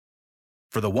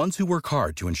For the ones who work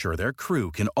hard to ensure their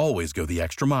crew can always go the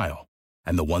extra mile,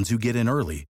 and the ones who get in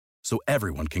early so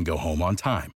everyone can go home on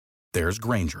time, there's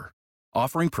Grainger,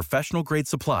 offering professional-grade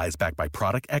supplies backed by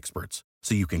product experts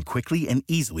so you can quickly and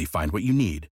easily find what you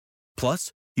need.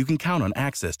 Plus, you can count on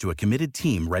access to a committed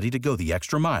team ready to go the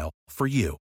extra mile for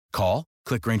you. Call,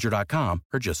 click Grainger.com,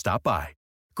 or just stop by.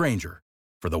 Grainger,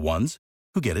 for the ones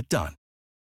who get it done.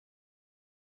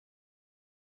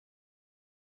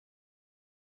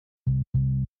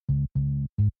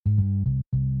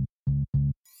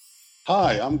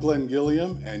 Hi, I'm Glenn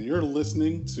Gilliam, and you're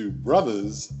listening to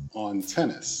Brothers on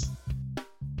Tennis.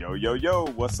 Yo, yo, yo,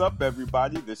 what's up,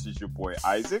 everybody? This is your boy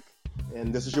Isaac.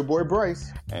 And this is your boy Bryce.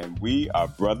 And we are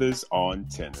Brothers on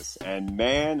Tennis. And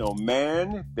man, oh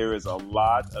man, there is a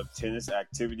lot of tennis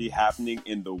activity happening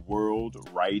in the world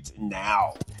right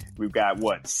now. We've got,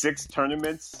 6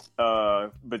 tournaments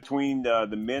between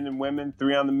the men and women,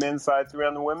 3 on the men's side, 3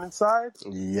 on the women's side?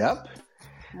 Yep.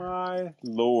 My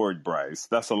Lord, Bryce,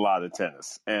 that's a lot of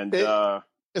tennis. And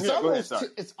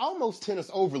it's almost tennis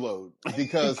overload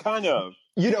because kind of.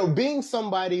 Being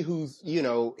somebody who's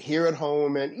here at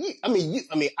home, and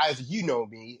Isaac, you know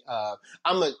me.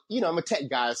 I'm a tech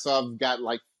guy, so I've got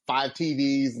like 5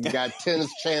 TVs, and got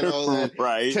Tennis Channel and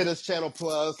right. Tennis Channel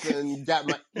Plus, and got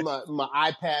my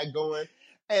iPad going.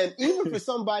 And even for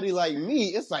somebody like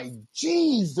me, it's like,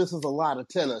 geez, this is a lot of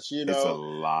tennis, It's a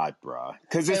lot, bro.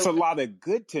 Because it's a lot of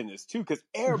good tennis, too, because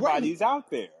everybody's out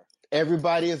there.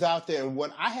 Everybody is out there. And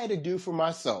what I had to do for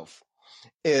myself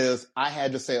is I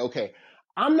had to say, okay,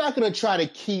 I'm not going to try to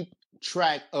keep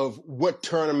track of what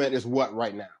tournament is what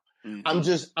right now. Mm-hmm.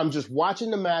 I'm just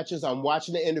watching the matches. I'm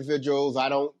watching the individuals. I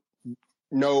don't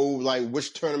know like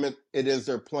which tournament it is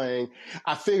they're playing.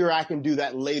 I figure I can do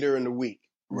that later in the week.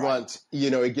 Right. Once,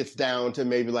 it gets down to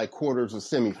maybe like quarters or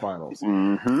semifinals.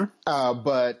 Mm-hmm.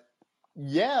 But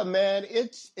yeah, man,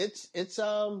 it's good.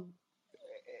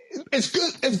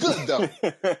 It's good though.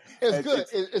 It's good.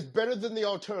 It's better than the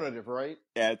alternative, right?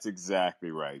 That's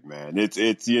exactly right, man. It's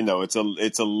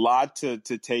a lot to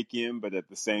take in, but at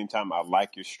the same time, I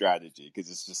like your strategy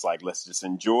because it's just like, let's just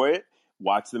enjoy it.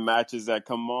 Watch the matches that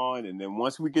come on, and then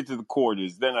once we get to the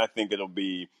quarters, then I think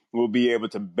we'll be able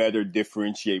to better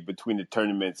differentiate between the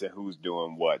tournaments and who's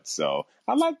doing what. So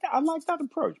I like that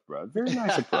approach, bro. Very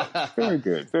nice approach. Very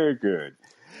good. Very good.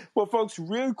 Well, folks,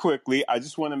 really quickly, I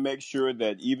just want to make sure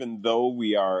that even though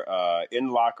we are in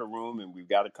Locker Room and we've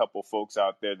got a couple folks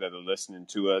out there that are listening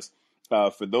to us,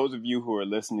 for those of you who are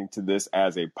listening to this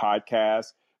as a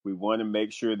podcast, we want to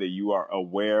make sure that you are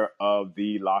aware of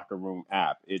the Locker Room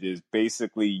app. It is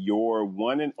basically your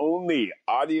one and only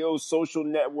audio social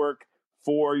network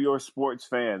for your sports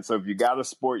fans. So if you got a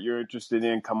sport you're interested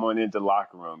in, come on into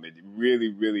Locker Room. It really,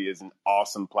 really is an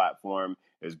awesome platform.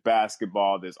 There's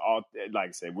basketball. There's all, like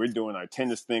I said, we're doing our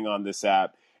tennis thing on this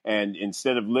app. And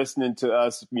instead of listening to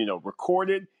us,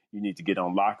 recorded, you need to get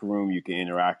on Locker Room. You can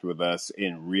interact with us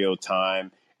in real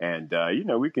time. And,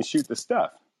 we can shoot the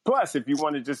stuff. Plus, if you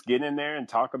want to just get in there and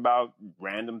talk about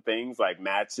random things like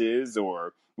matches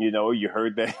or, you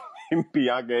heard that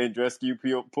Bianca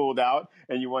Andreescu pulled out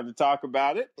and you want to talk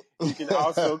about it, you can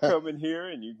also come in here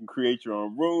and you can create your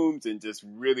own rooms and just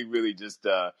really, really just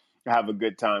have a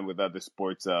good time with other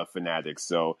sports fanatics.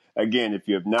 So, again, if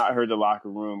you have not heard the Locker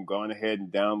Room, go on ahead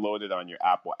and download it on your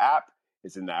Apple app.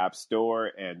 It's in the App Store.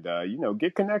 And,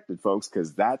 get connected, folks,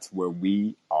 because that's where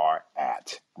we are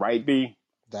at. Right, B?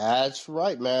 That's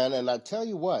right, man. And I tell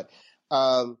you what,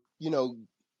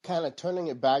 kind of turning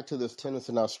it back to this tennis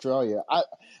in Australia,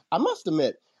 I must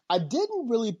admit, I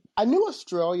knew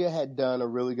Australia had done a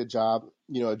really good job,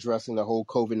 addressing the whole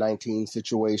COVID-19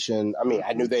 situation. I mean,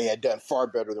 I knew they had done far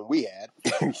better than we had,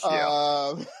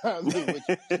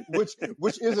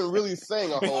 which isn't really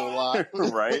saying a whole lot.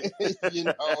 Right.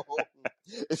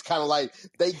 It's kind of like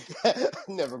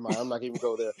never mind. I'm not going to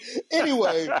go there.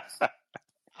 Anyway,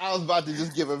 I was about to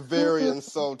just give a very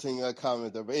insulting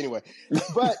comment there. But anyway,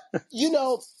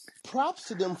 props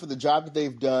to them for the job that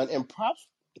they've done, and props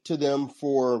to them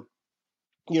for,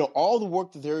 all the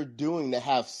work that they're doing to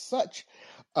have such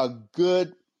a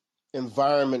good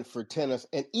environment for tennis.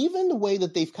 And even the way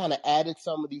that they've kind of added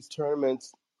some of these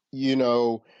tournaments,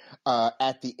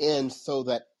 at the end so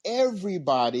that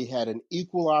everybody had an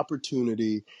equal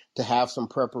opportunity to have some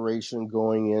preparation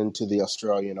going into the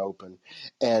Australian Open.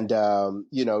 And,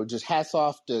 just hats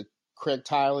off to Craig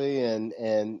Tiley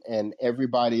and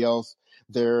everybody else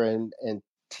there and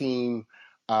team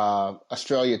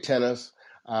Australia Tennis,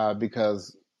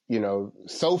 because,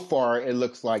 so far it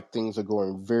looks like things are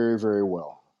going very, very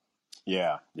well.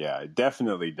 Yeah, it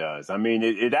definitely does. I mean,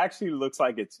 it actually looks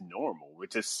like it's normal,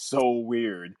 which is so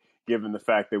weird. given the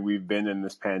fact that we've been in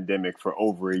this pandemic for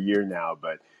over a year now.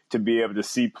 But to be able to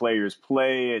see players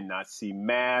play and not see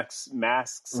masks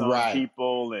on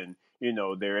people, and, you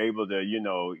know, they're able to, you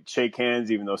know, shake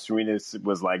hands, even though Serena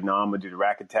was like, no, I'm going to do the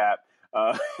racket tap.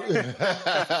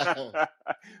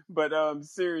 But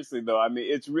seriously, though, I mean,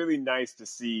 it's really nice to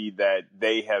see that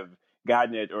they have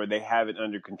gotten it, or they have it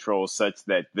under control such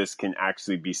that this can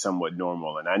actually be somewhat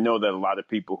normal. And I know that a lot of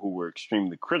people who were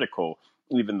extremely critical,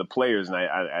 even the players, and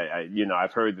I you know,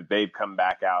 I've heard that they've come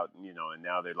back out, you know, and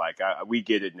now they're like, we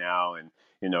get it now, and,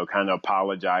 you know, kind of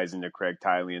apologizing to Craig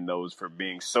Tiley and those for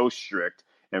being so strict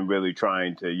and really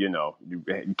trying to, you know,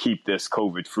 keep this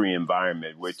COVID-free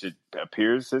environment, which it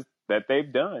appears that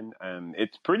they've done.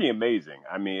 It's pretty amazing.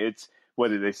 I mean, it's, what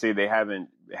did they say? They haven't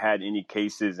had any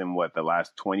cases in the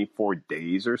last 24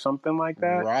 days or something like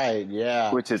that? Right,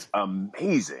 yeah. Which is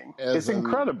amazing. It's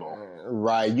incredible.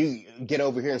 Right. You get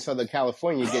over here in Southern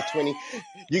California,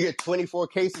 you get 24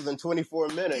 cases in 24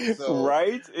 minutes. So,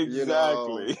 right? Exactly. You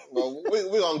know, well,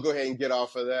 we're going to go ahead and get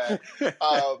off of that.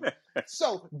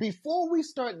 So before we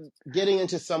start getting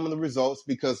into some of the results,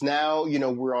 because now, you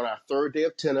know, we're on our third day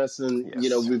of tennis and, you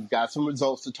know, we've got some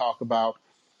results to talk about.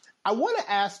 I want to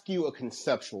ask you a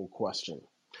conceptual question.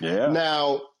 Yeah.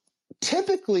 Now,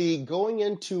 typically going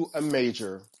into a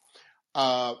major,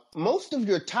 most of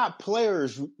your top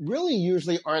players really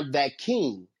usually aren't that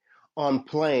keen on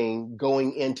playing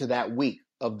going into that week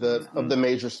of the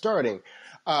major starting.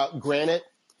 Granted,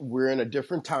 we're in a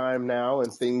different time now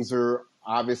and things are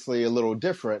obviously a little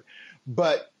different,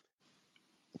 but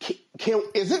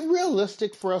is it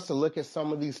realistic for us to look at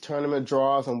some of these tournament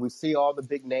draws and we see all the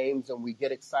big names and we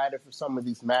get excited for some of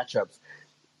these matchups?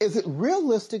 Is it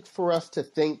realistic for us to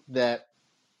think that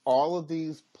all of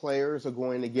these players are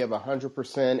going to give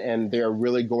 100% and they're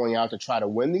really going out to try to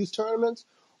win these tournaments?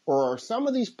 Or are some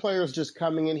of these players just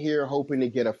coming in here hoping to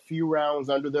get a few rounds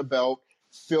under their belt,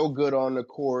 feel good on the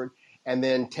court, and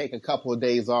then take a couple of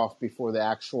days off before the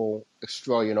actual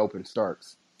Australian Open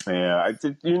starts? Yeah,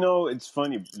 you know, it's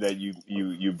funny that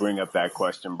you bring up that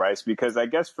question, Bryce, because I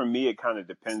guess for me, it kind of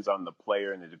depends on the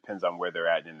player and it depends on where they're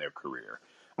at in their career.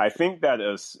 I think that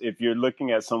if you're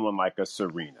looking at someone like a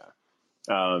Serena,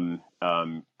 I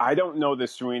don't know that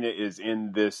Serena is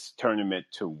in this tournament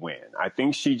to win. I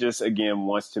think she just, again,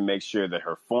 wants to make sure that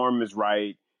her form is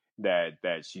right, that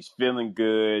she's feeling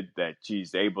good, that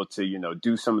she's able to, you know,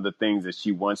 do some of the things that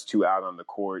she wants to out on the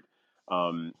court.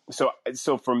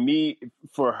 So for me,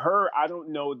 for her, I don't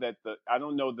know that the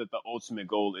ultimate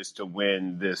goal is to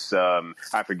win this.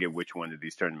 I forget which one of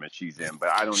these tournaments she's in, but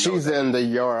I don't know. She's in the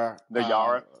Yarra.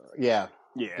 Yeah,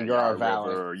 Yarra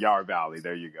Valley. River, Yarra Valley.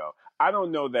 There you go. I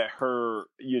don't know that her,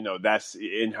 you know, that's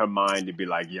in her mind to be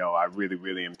like, yo, I really,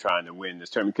 really am trying to win this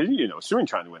tournament, because, you know, Serena's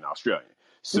trying to win Australia.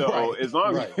 So as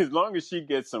long as she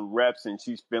gets some reps and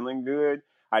she's feeling good,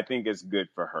 I think it's good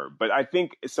for her. But I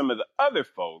think some of the other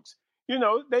folks, you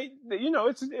know, they you know,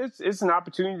 it's an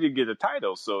opportunity to get a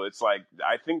title. So it's like,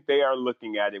 I think they are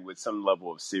looking at it with some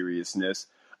level of seriousness.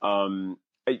 You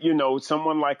know,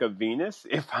 someone like a Venus,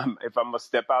 if I'm gonna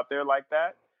step out there like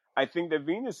that, I think that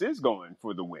Venus is going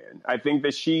for the win. I think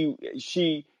that she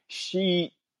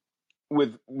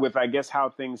with I guess how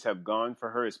things have gone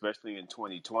for her, especially in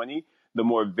 2020, the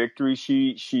more victory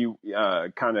she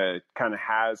kind of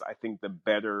has, I think the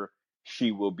better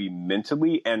she will be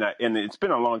mentally. And it's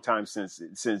been a long time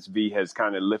since V has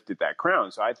kind of lifted that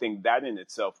crown. So I think that in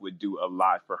itself would do a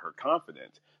lot for her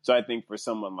confidence. So I think for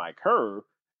someone like her,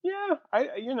 yeah,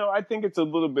 I think it's a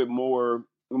little bit more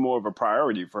of a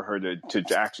priority for her to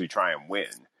actually try and win.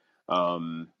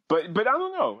 But I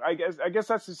don't know. I guess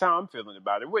that's just how I'm feeling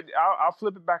about it. I'll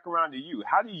flip it back around to you.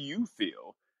 How do you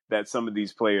feel that some of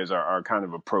these players are kind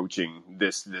of approaching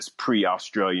this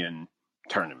pre-Australian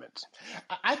tournament?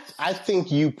 I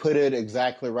think you put it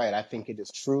exactly right. I think it is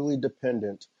truly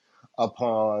dependent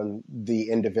upon the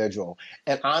individual.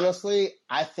 And honestly,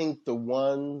 I think the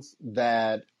ones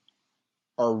that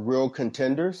are real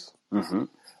contenders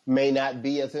may not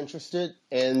be as interested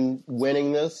in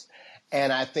winning this.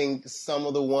 And I think some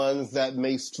of the ones that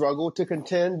may struggle to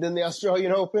contend in the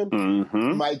Australian Open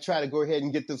might try to go ahead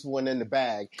and get this one in the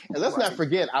bag. And let's not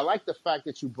forget, I like the fact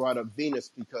that you brought up Venus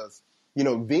because, you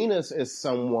know, Venus is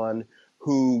someone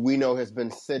who we know has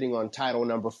been sitting on title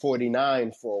number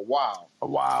 49 for a while.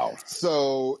 Wow.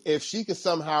 So if she could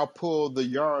somehow pull the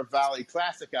Yarra Valley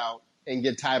Classic out and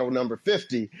get title number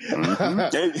 50, I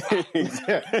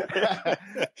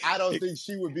don't think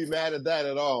she would be mad at that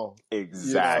at all.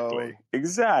 Exactly. You know?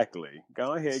 Exactly.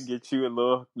 Go ahead, get you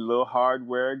a little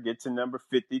hardware, get to number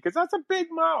 50, because that's a big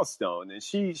milestone, and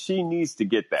she needs to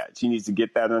get that. She needs to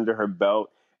get that under her belt.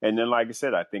 And then, like I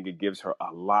said, I think it gives her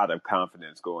a lot of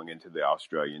confidence going into the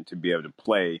Australian to be able to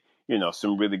play,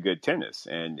 some really good tennis.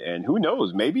 And who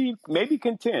knows, maybe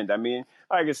contend. I mean,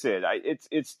 like I said,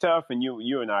 it's tough. And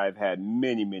you and I have had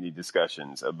many, many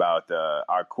discussions about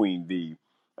our Queen V.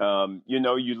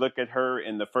 You look at her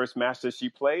in the first match that she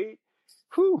played,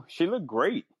 she looked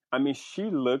great. I mean, she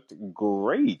looked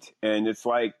great. And it's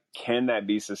like, can that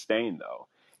be sustained though?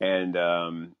 And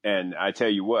I tell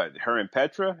you what, her and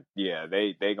Petra, yeah,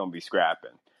 they gonna be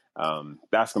scrapping.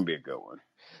 That's gonna be a good one.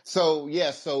 So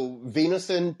Venus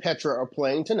and Petra are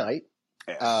playing tonight.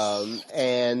 Yes.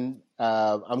 And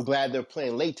I'm glad they're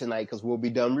playing late tonight because we'll be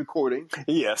done recording.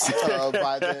 Yes.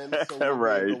 By then, so we'll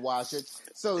right. be able to watch it.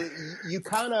 So you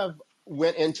kind of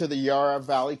went into the Yarra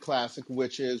Valley Classic,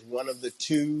 which is one of the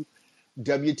two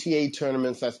WTA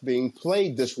tournaments that's being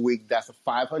played this week. That's a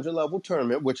 500 level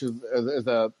tournament, which is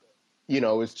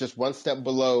it's just one step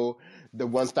below the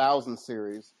 1000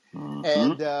 series. Mm-hmm.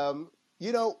 And,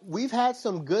 we've had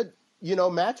some good,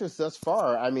 matches thus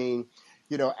far. I mean,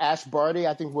 Ash Barty,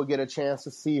 I think we'll get a chance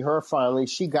to see her finally.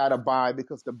 She got a bye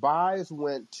because the byes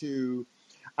went to,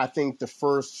 I think, the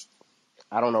first,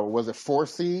 I don't know, was it 4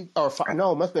 seed? Or five,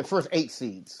 no, it must have been first 8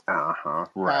 seeds.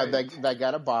 Right. That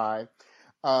got a bye.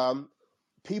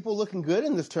 People looking good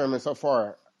in this tournament so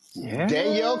far. Yeah.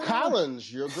 Danielle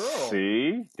Collins, your girl.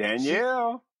 See?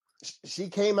 Danielle. She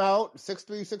came out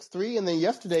 6'3", 6'3", and then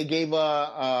yesterday gave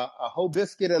a whole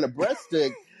biscuit and a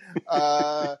breadstick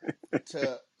to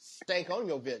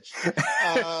Stankonovic.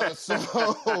 So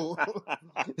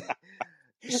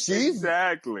she's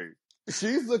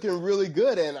looking really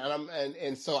good,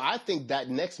 and so I think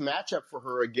that next matchup for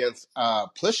her against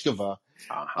Pliskova,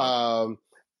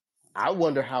 I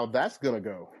wonder how that's gonna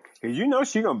go. Because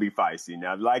she's going to be feisty.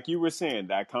 Now, like you were saying,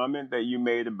 that comment that you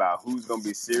made about who's going to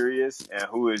be serious and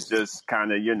who is just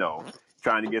kind of,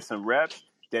 trying to get some reps,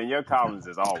 Danielle Collins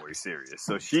is always serious.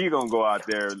 So she's going to go out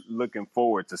there looking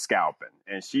forward to scalping.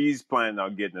 And she's planning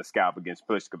on getting a scalp against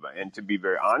Pliskova. And to be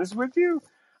very honest with you,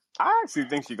 I actually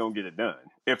think she's going to get it done,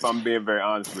 if I'm being very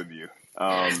honest with you.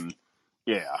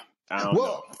 Yeah, I don't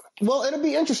know. Well, it'll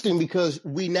be interesting because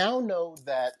we now know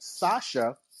that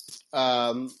Sasha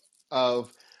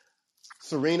of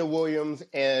Serena Williams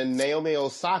and Naomi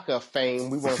Osaka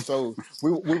fame. We won't throw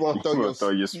your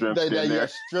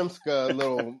Stremska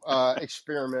little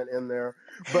experiment in there.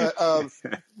 But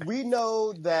we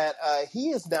know that he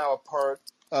is now a part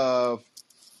of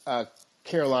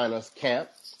Carolina's camp,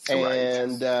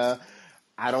 and it'll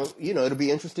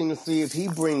be interesting to see if he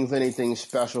brings anything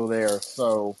special there.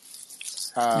 So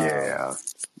yeah.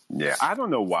 I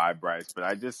don't know why, Bryce, but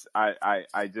I don't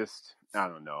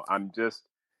know. I'm just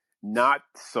not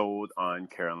sold on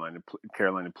Carolina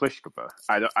Pliskova.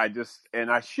 And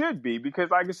I should be,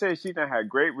 because like I said, she done had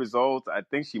great results. I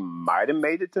think she might have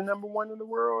made it to number 1 in the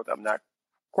world. I'm not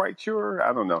quite sure.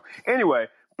 I don't know. Anyway,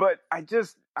 but I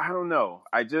don't know.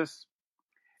 I don't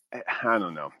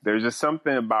know. There's just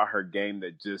something about her game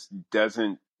that just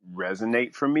doesn't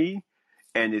resonate for me.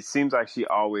 And it seems like she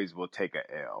always will take a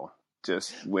L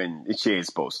just when she ain't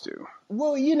supposed to.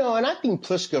 Well, and I think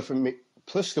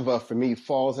Pliskova for me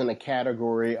falls in a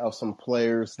category of some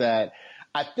players that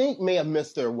I think may have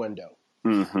missed their window.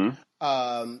 Mm-hmm.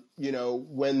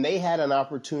 When they had an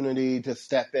opportunity to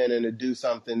step in and to do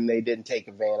something, they didn't take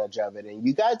advantage of it. And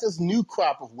you got this new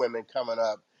crop of women coming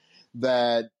up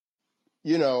that, I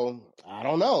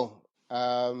don't know.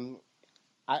 I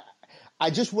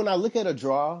just, when I look at a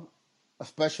draw,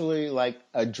 especially like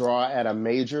a draw at a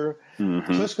major,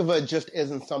 Pliskova just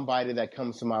isn't somebody that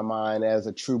comes to my mind as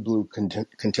a true blue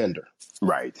contender.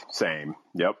 Right. Same.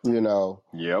 Yep.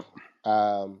 Yep.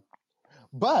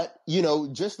 But,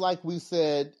 just like we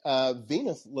said,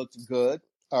 Venus looked good.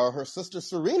 Her sister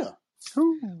Serena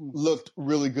looked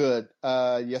really good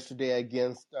yesterday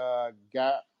against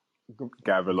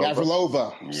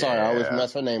Gavrilova. Yeah. Sorry, I always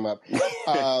mess her name up.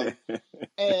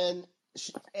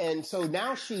 And so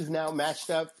now she's matched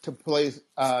up to play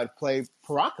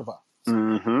Pirotkova.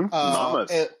 Mm-hmm. Mamas.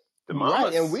 The Mamas.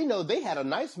 Right, and we know they had a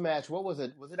nice match. What was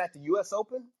it? Was it at the U.S.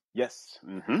 Open? Yes.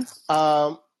 Mm-hmm.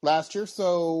 Last year.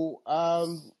 So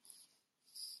I'll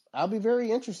be very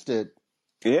interested.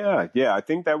 Yeah. I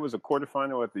think that was a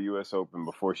quarterfinal at the U.S. Open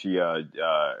before she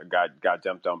got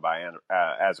jumped on by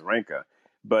Azarenka.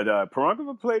 But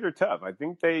Pirotkova played her tough. I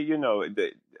think they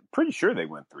pretty sure they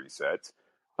went 3 sets.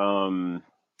 She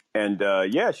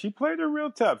played her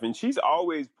real tough, and she's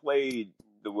always played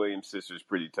the Williams sisters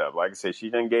pretty tough. Like I said,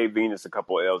 she done gave Venus a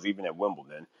couple of L's even at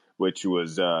Wimbledon, which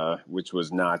was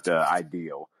not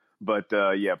ideal. But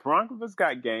Pironkova's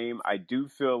got game. I do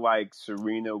feel like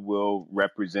Serena will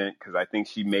represent, because I think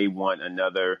she may want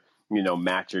another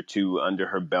match or two under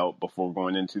her belt before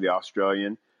going into the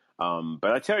Australian.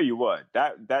 But I tell you what,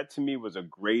 that to me was a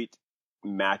great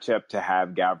matchup to have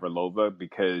Gavrilova,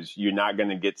 because you're not going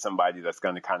to get somebody that's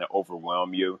going to kind of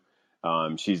overwhelm you.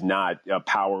 She's not a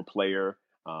power player.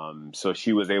 So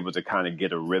she was able to kind of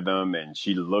get a rhythm, and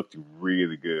she looked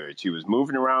really good. She was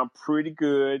moving around pretty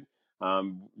good.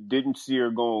 Didn't see her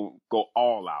go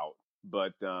all out,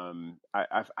 but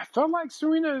I felt like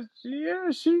Serena,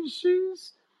 yeah,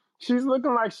 she's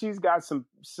looking like she's got some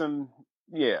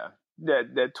yeah,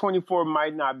 that 24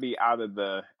 might not be out of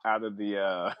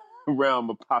the realm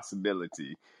of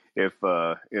possibility if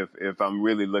I'm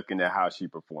really looking at how she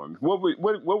performed. What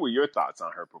were your thoughts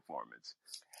on her performance?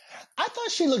 I thought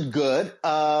she looked good.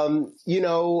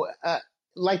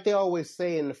 Like they always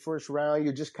say in the first round,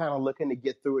 you're just kind of looking to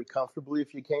get through it comfortably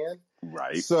if you can.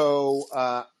 Right. So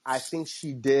I think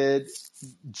she did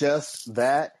just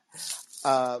that.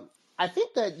 I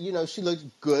think that, she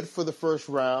looked good for the first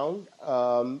round.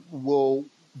 We'll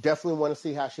definitely want to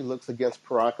see how she looks against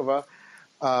Pironkova.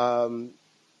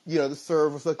 The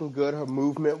serve was looking good. Her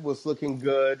movement was looking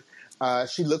good.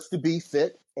 She looks to be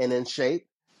fit and in shape.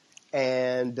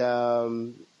 And,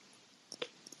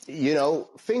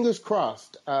 fingers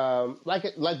crossed. Like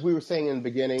we were saying in the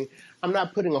beginning, I'm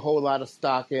not putting a whole lot of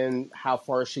stock in how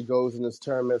far she goes in this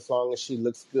tournament, as long as she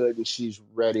looks good and she's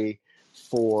ready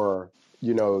for,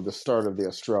 the start of the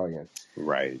Australian.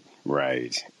 Right.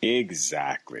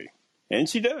 Exactly. And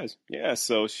she does. Yeah.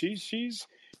 So she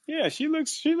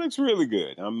looks really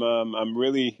good. I'm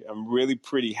really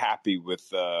pretty happy with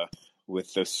the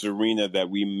Serena that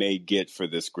we may get for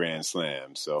this Grand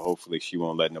Slam. So hopefully she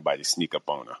won't let nobody sneak up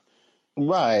on her.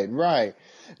 Right.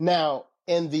 Now,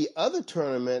 in the other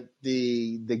tournament,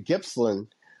 the Gippsland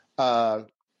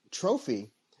Trophy,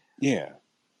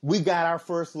 we got our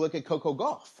first look at Coco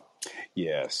Gauff.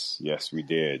 Yes, we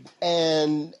did.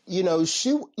 And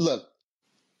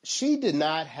she did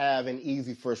not have an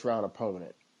easy first round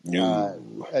opponent.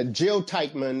 No. Jill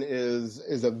Teichmann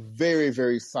is a very,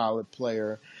 very solid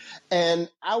player. And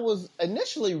I was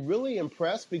initially really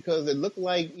impressed because it looked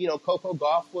like, Coco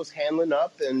Gauff was handling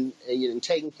up and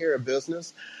taking care of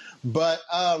business. But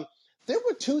there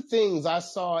were two things I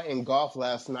saw in Gauff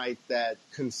last night that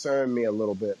concerned me a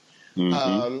little bit.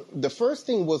 Mm-hmm. The first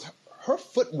thing was her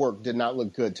footwork did not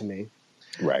look good to me.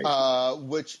 Right.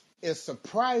 Which is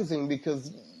surprising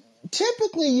because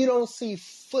typically you don't see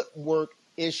footwork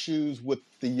issues with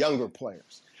the younger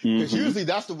players. Because usually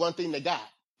that's the one thing they got.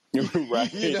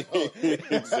 Right.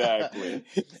 Exactly.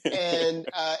 And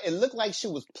it looked like she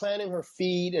was planting her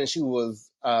feet and she was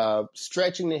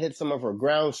stretching to hit some of her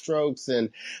ground strokes.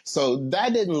 And so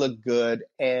that didn't look good.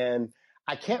 And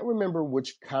I can't remember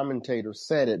which commentator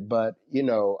said it, but,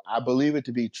 I believe it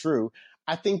to be true.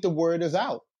 I think the word is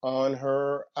out on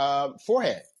her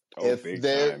forehand. Big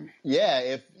time. Yeah,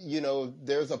 if,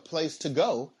 there's a place to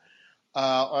go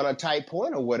on a tight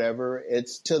point or whatever,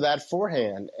 it's to that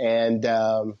forehand. And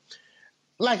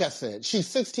like I said, she's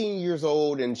 16 years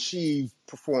old and she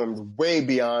performed way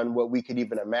beyond what we could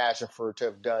even imagine for her to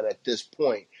have done at this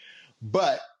point.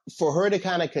 But for her to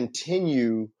kind of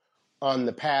continue on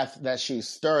the path that she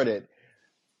started,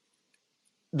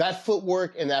 that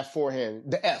footwork and that forehand,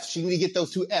 the F's, she need to get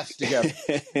those two F's together.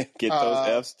 Get those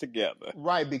F's together.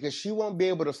 Right, because she won't be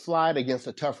able to slide against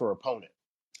a tougher opponent.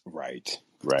 Right.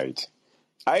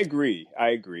 I agree.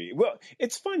 Well,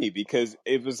 it's funny because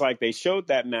it was like they showed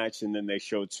that match and then they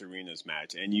showed Serena's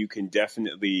match. And you can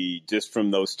definitely, just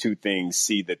from those two things,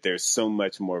 see that there's so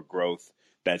much more growth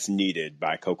that's needed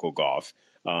by Coco Gauff,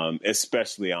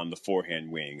 especially on the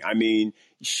forehand wing. I mean,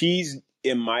 she's,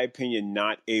 in my opinion,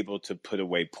 not able to put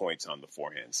away points on the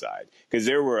forehand side because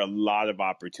there were a lot of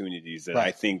opportunities that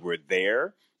I think were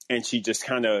there. And she just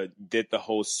kind of did the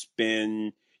whole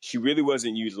spin. She really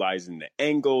wasn't utilizing the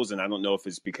angles, and I don't know if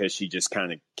it's because she just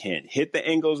kind of can't hit the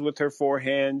angles with her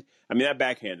forehand. I mean, that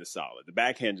backhand is solid. The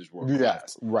backhand is world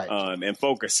class. Right. And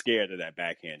folk are scared of that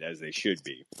backhand, as they should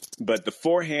be. But the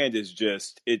forehand is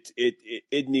just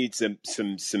it needs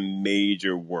some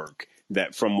major work.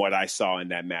 That from what I saw in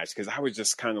that match, because I was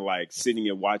just kind of like sitting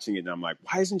and watching it, and I'm like,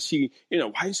 why isn't she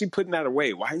putting that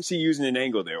away? Why isn't she using an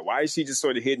angle there? Why is she just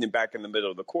sort of hitting it back in the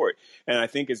middle of the court? And I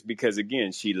think it's because,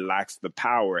 again, she lacks the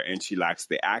power and she lacks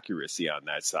the accuracy on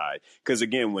that side. Because,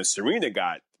 again, when Serena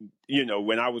got,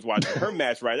 when I was watching her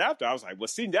match right after, I was like, well,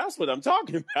 see, that's what I'm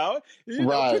talking about.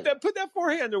 Put that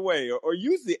forehand away or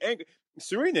use the angle.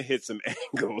 Serena hit some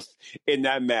angles in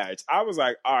that match. I was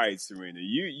like, all right, Serena,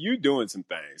 you doing some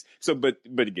things. So, but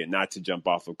again, not to jump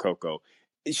off of Coco.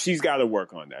 She's got to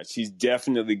work on that. She's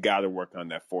definitely got to work on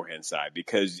that forehand side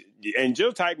and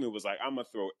Jill Teichmann was like, I'm going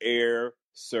to throw air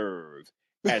serve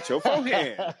at your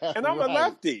forehand. And I'm a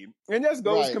lefty. And this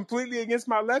goes completely against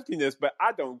my leftiness, but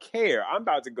I don't care. I'm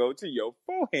about to go to your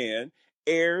forehand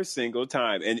air single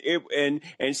time. And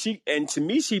to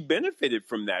me, she benefited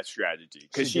from that strategy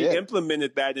because she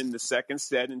implemented that in the second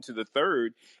set into the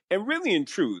third. And really, in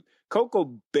truth,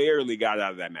 Coco barely got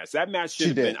out of that match. That match should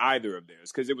have been either of theirs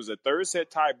because it was a third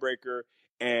set tiebreaker,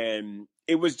 and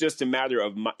it was just a matter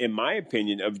of, in my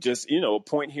opinion, of just, a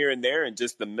point here and there and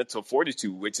just the mental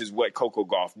fortitude, which is what Coco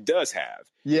Gauff does have.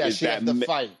 Yeah, she has the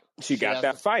fight. She got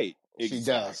that fight. She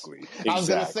does. I was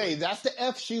going to say, that's the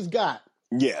F she's got.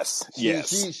 Yes,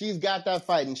 she's got that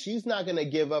fight, and she's not going to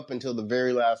give up until the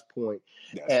very last point.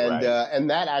 And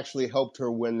that actually helped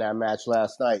her win that match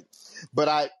last night.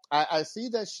 But I see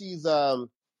that she's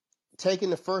taking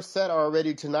the first set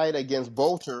already tonight against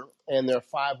Bolter, and they're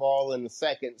 5-all in the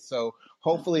second. So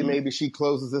hopefully maybe she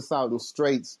closes this out in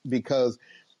straights, because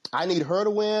I need her to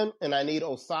win, and I need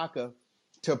Osaka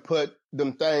to put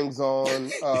them things on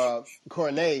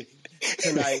Cornet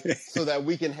tonight so that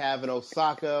we can have an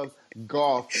Osaka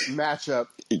Gauff matchup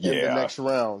in the next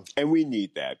round. And we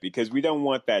need that because we don't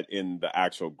want that in the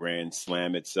actual Grand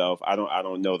Slam itself. I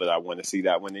don't know that I want to see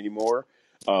that one anymore.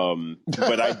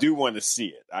 But I do want to see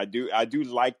it. I do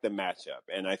like the matchup,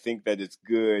 and I think that it's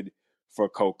good for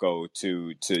Coco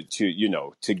to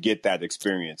get that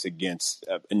experience against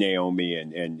Naomi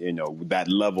and that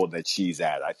level that she's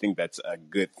at. I think that's a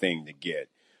good thing to get.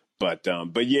 But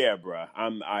yeah, bro,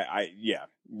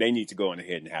 they need to go on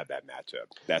ahead and have that matchup.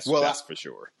 That's for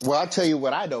sure. Well, I'll tell you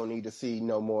what I don't need to see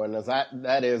no more, and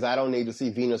that is I don't need to see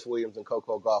Venus Williams and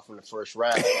Coco Gauff in the first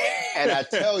round. And I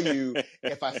tell you,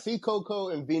 if I see Coco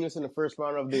and Venus in the first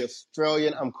round of the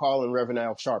Australian, I'm calling Reverend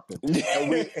Al Sharpton.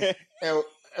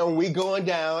 And we going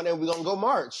down, and we're going to go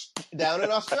march down in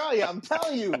Australia. I'm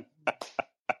telling you.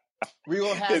 We're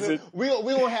gonna have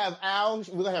Reverend Al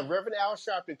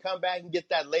Sharpton come back and get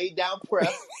that laid down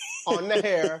press on the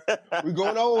hair. We're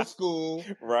going old school,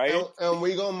 right? And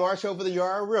we're gonna march over the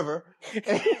Yarra River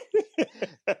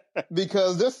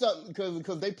because there's something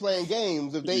because they playing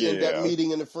games if they end up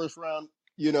meeting in the first round,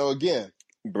 again.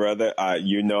 Brother,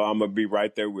 I'm gonna be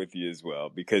right there with you as well,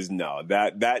 because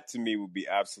that to me would be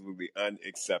absolutely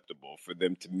unacceptable for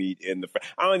them to meet in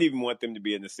I don't even want them to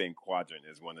be in the same quadrant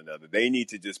as one another. They need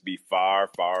to just be far,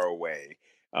 far away.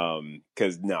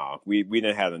 Because we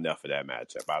didn't have enough of that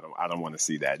matchup. I don't want to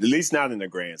see that, at least not in the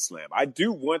Grand Slam. I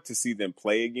do want to see them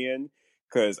play again,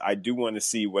 because I do want to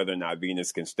see whether or not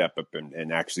Venus can step up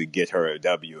and actually get her a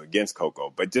W against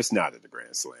Coco, but just not at the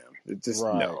Grand Slam.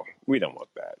 No, we don't want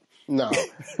that. No.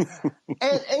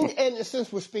 and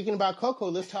since we're speaking about Coco,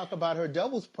 let's talk about her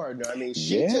doubles partner. I mean,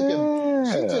 she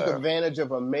took advantage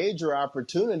of a major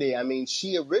opportunity. I mean,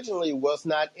 she originally was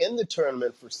not in the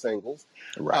tournament for singles.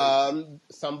 Right.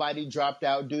 Somebody dropped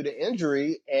out due to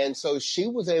injury, and so she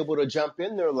was able to jump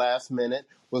in there last minute,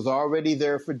 was already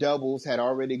there for doubles, had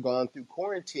already gone through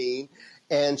quarantine,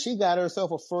 and she got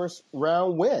herself a first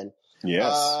round win.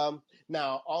 Yes.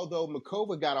 Now, although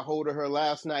Makova got a hold of her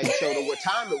last night and showed her what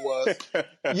time it was,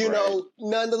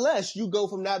 nonetheless, you go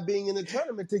from not being in the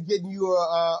tournament to getting you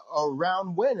a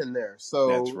round win in there. So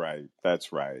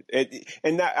That's right.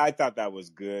 I thought that was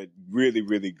good, really,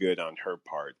 really good on her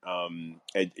part.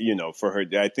 For her,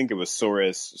 I think it was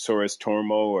Soros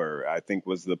Tormo, or I think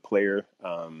was the player.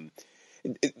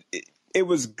 It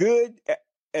was good.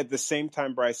 At the same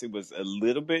time, Bryce, it was a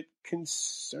little bit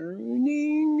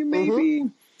concerning, maybe. Mm-hmm.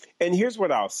 And here's what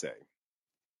I'll say.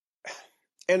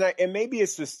 And maybe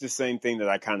it's just the same thing that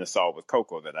I kind of saw with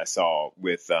Coco that I saw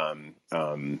with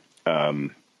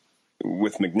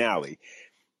McNally.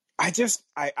 I just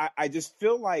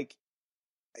feel like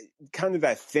kind of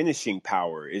that finishing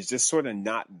power is just sort of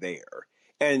not there.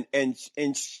 And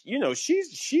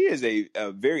she is a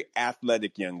very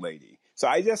athletic young lady. So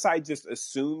I just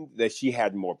assumed that she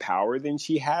had more power than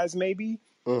she has, maybe.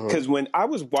 Because when I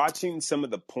was watching some of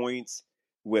the points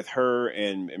with her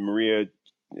and Maria,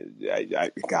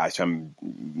 I'm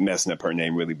messing up her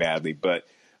name really badly, but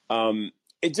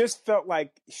it just felt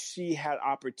like she had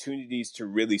opportunities to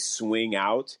really swing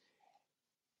out.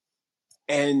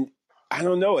 And I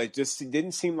don't know, it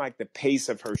didn't seem like the pace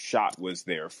of her shot was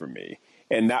there for me.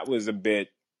 And that was a bit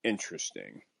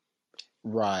interesting.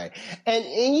 Right.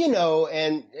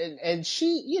 And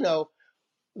she,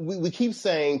 we keep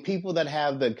saying people that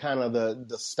have the kind of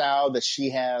the style that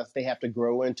she has, they have to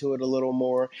grow into it a little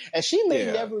more. And she may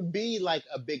never be like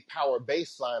a big power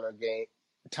baseliner game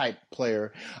type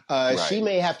player. Right. She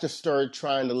may have to start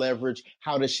trying to leverage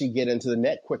how does she get into the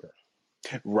net quicker.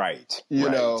 Right. You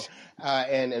right. know,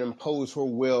 and impose her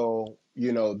will,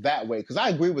 that way. Because I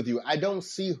agree with you. I don't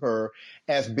see her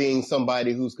as being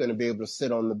somebody who's going to be able to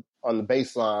sit on the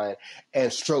baseline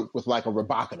and stroke with like a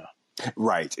Rabakana.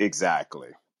 Right. Exactly.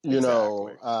 I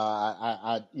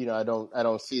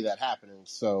don't see that happening.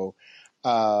 So,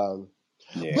 yeah,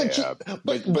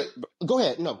 but go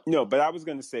ahead. No, but I was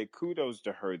going to say kudos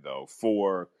to her though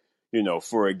for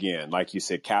again, like you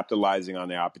said, capitalizing on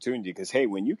the opportunity. Because hey,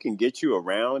 when you can get you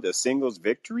around a singles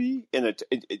victory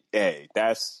hey,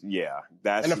 that's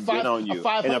good on you.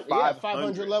 In a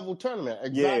 500 level tournament,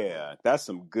 exactly. Yeah, that's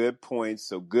some good points.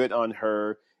 So good on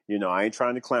her. I ain't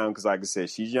trying to clown because, like I said,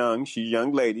 she's young. She's a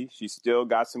young lady. She's still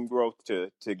got some growth to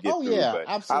get through. Yeah, but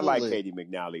absolutely. I like Katie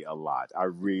McNally a lot. I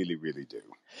really, really do.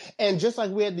 And just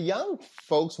like we had the young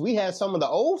folks, we had some of the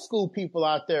old school people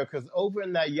out there. Because over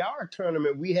in that yard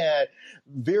tournament, we had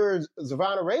Vera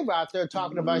Zavana-Rava out there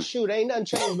talking about, shoot, ain't nothing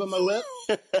changed but my lip.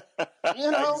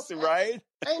 Right?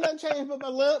 Ain't nothing changed but my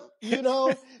lip.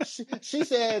 She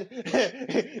said,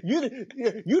 you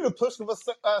the push of a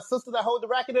sister that hold the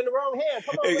racket in the wrong hand.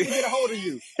 Come on, let me get a hold of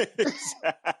you.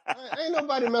 Ain't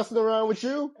nobody messing around with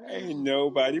you. Ain't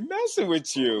nobody messing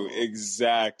with you.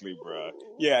 Exactly, bro.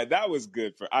 Yeah, that was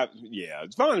good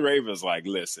Von Raven's like,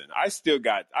 listen, I still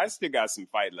got some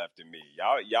fight left in me.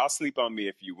 Y'all sleep on me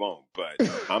if you want, but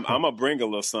I'm gonna bring a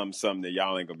little something that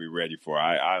y'all ain't gonna be ready for.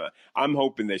 I'm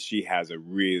hoping that she has a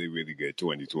really, really good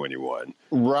 2021.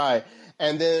 Right.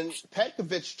 And then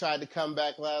Petkovic tried to come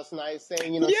back last night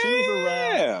saying, she was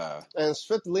around. And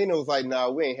Svitolina was like,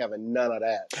 no, we ain't having none of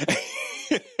that.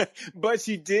 But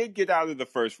she did get out of the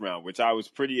first round, which I was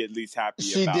pretty at least happy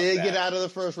about. She did get out of the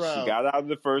first round. She got out of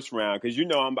the first round because,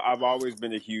 I've always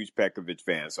been a huge Petkovic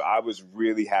fan. So I was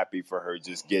really happy for her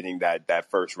just getting that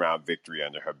first round victory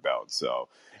under her belt. So,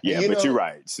 yeah, but you're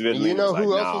right. Svitolina You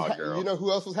know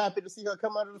who else was happy to see her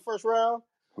come out of the first round?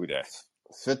 Who that?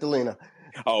 Svitolina.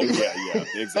 Oh, yeah,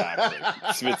 exactly.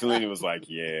 Svitolina was like,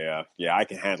 yeah, I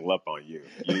can handle up on you.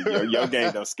 Your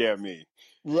game don't scare me.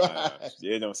 Right.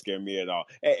 It don't scare me at all.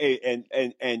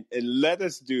 And let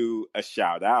us do a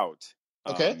shout out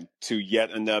to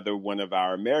yet another one of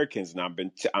our Americans.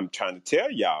 And I'm trying to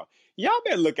tell y'all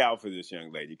better look out for this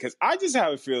young lady because I just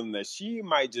have a feeling that she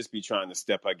might just be trying to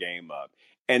step her game up.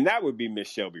 And that would be Miss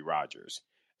Shelby Rogers.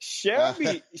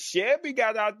 Shelby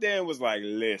got out there and was like,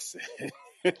 listen,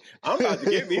 I'm about to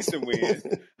get me some wins.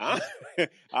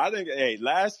 I think,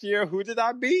 last year, who did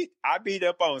I beat? I beat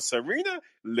up on Serena.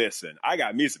 Listen, I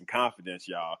got me some confidence,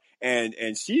 y'all.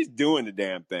 And she's doing the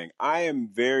damn thing. I am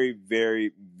very,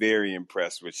 very, very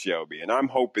impressed with Shelby. And I'm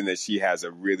hoping that she has a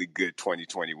really good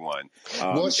 2021.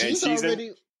 Well, she's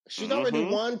already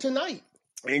won tonight.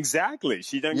 Exactly.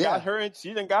 She done got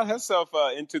herself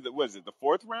into the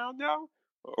fourth round now?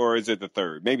 Or is it the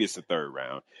third? Maybe it's the third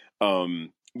round.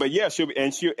 But yeah,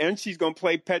 she's gonna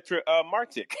play Petra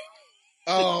Martic.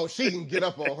 Oh, she can get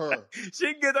up on her.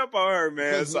 She can get up on her,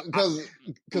 man. Because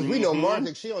we know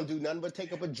Martic, she don't do nothing but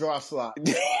take up a draw slot.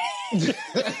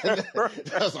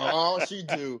 That's all she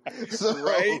do. So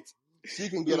right? She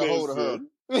can get a hold of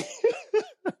her.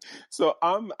 So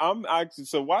I'm actually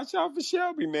watch out for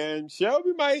Shelby, man.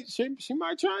 Shelby might try and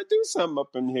do something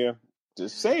up in here.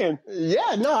 Just saying.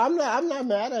 Yeah, no, I'm not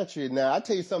mad at you. Now, I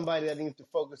tell you somebody that needs to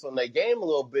focus on their game a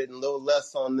little bit and a little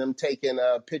less on them taking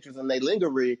pictures and their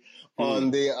lingerie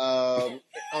on the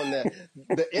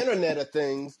internet of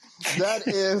things. That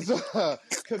is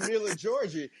Camila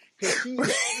Giorgi,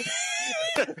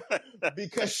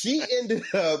 because she ended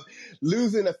up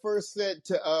losing the first set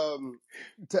to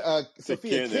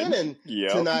Sophia Kenin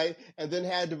tonight, and then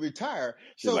had to retire.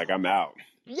 She's like, I'm out.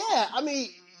 Yeah, I mean,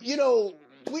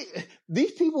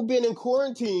 these people been in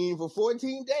quarantine for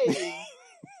 14 days.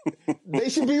 They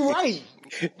should be right.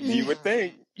 You would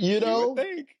think. You would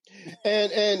think.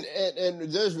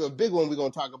 And there's a big one we're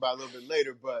going to talk about a little bit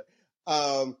later. But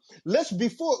let's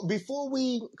before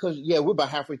we, because we're about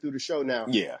halfway through the show now.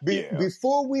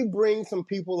 Before we bring some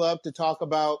people up to talk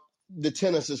about the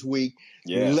tennis this week,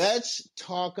 let's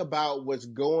talk about what's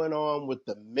going on with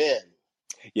the men.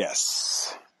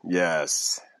 Yes.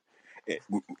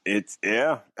 It's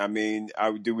I mean,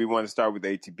 do we want to start with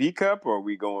the ATP Cup, or are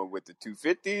we going with the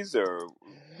 250s? Or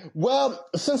well,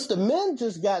 since the men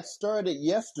just got started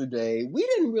yesterday, we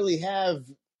didn't really have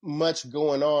much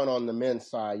going on the men's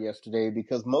side yesterday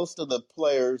because most of the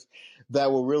players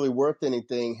that were really worth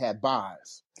anything had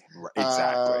buys.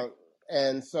 Exactly.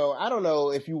 And so I don't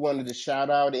know if you wanted to shout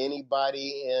out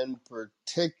anybody in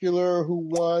particular who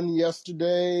won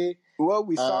yesterday. Well,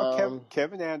 we saw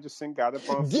Kevin Anderson got up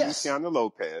on Feliciano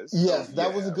Lopez. Yes, so,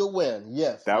 that was a good win.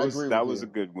 Yes, that I was agree that with was you.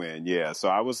 a good win. Yeah, so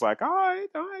I was like, all right,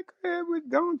 go ahead, we're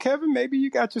going, Kevin. Maybe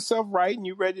you got yourself right and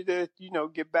you ready to,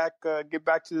 get back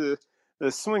to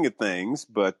the swing of things.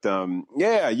 But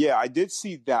yeah, I did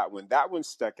see that one. That one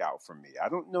stuck out for me. I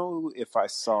don't know if I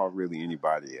saw really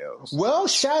anybody else. Well,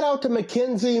 shout out to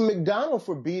Mackenzie McDonald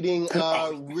for beating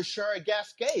Richard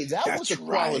Gasquet. That was a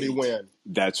quality win.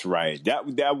 That's right. That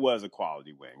was a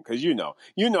quality win because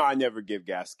I never give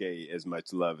Gasquet as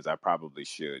much love as I probably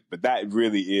should, but that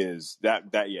really is that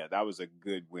was a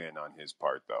good win on his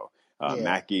part though.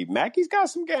 Mackey's got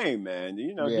some game, man.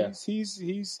 He's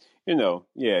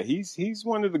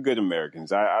one of the good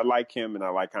Americans. I like him and I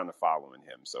like kind of following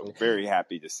him. So very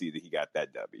happy to see that he got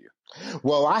that W.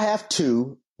 Well, I have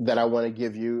two that I want to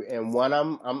give you, and one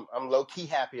I'm low key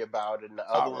happy about, and the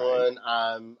other one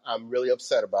I'm really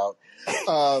upset about.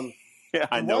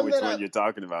 I know which one you're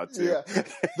talking about too. Yeah,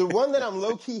 the one that I'm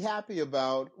low key happy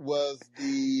about was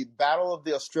the Battle of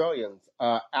the Australians.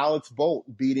 Alex Bolt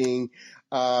beating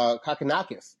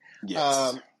Kakanakis.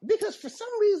 Yes. Because for some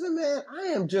reason, man, I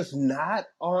am just not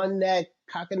on that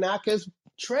Kakanakis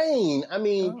train. I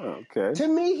mean, to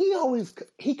me,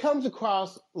 he comes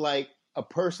across like a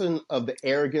person of the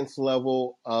arrogance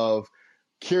level of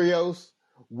Kyrgios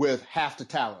with half the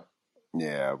talent.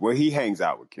 Yeah, well, he hangs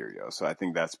out with Kyrgios, so I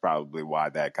think that's probably why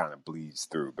that kind of bleeds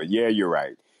through. But yeah, you're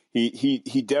right.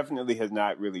 He definitely has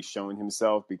not really shown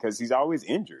himself because he's always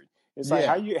injured. It's like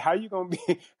how you gonna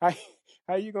be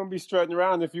how you gonna be strutting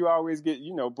around if you always get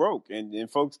broke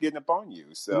and folks getting up on you?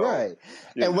 So right.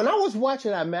 And when I was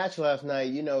watching that match last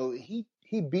night, he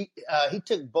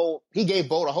gave Bolt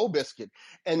a whole biscuit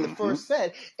in the first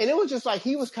set. And it was just like,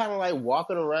 he was kind of like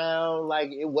walking around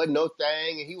like it wasn't no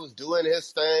thing. And he was doing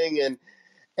his thing.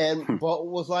 And Bolt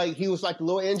was like, he was like the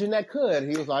little engine that could.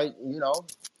 He was like,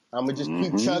 I'm going to just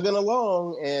keep chugging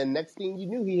along. And next thing you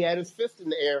knew, he had his fist in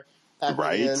the air at the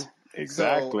end.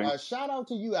 Exactly. So shout out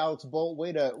to you, Alex Bolt.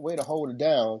 Way to hold it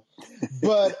down.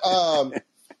 But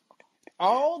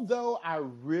although I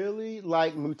really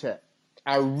like Moutet,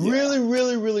 I really,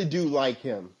 really, really do like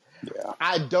him. Yeah.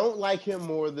 I don't like him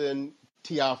more than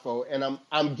Tiafoe, and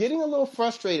I'm getting a little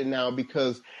frustrated now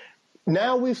because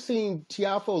now we've seen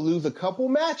Tiafoe lose a couple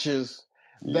matches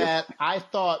that I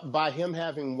thought by him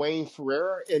having Wayne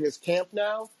Ferreira in his camp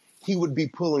now, he would be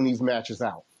pulling these matches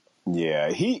out.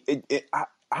 Yeah,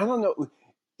 I don't know.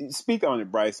 Speak on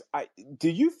it, Bryce. Do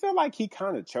you feel like he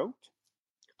kind of choked?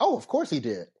 Oh, of course he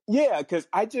did. Yeah, because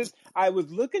I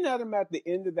was looking at him at the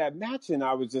end of that match, and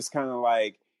I was just kind of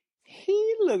like,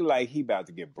 he looked like he about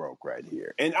to get broke right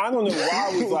here. And I don't know why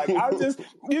I was like,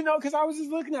 because I was just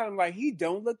looking at him like, he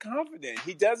don't look confident.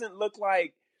 He doesn't look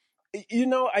like,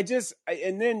 just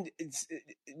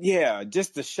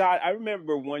the shot. I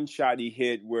remember one shot he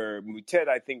hit where Moutet,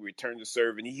 I think, returned the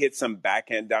serve, and he hit some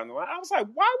backhand down the line. I was like,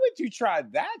 why would you try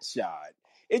that shot?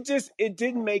 It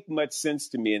didn't make much sense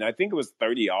to me. And I think it was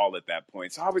 30-all at that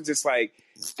point. So I was just like,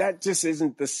 that just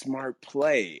isn't the smart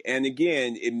play. And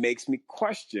again, it makes me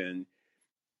question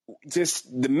just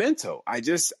the mental. I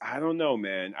don't know,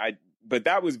 man. But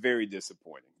that was very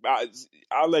disappointing.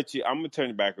 I'm going to turn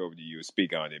it back over to you and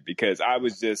speak on it because I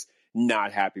was just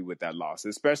not happy with that loss,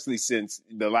 especially since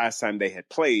the last time they had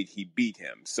played, he beat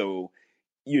him. So,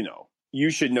 you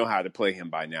should know how to play him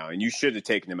by now, and you should have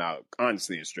taken him out,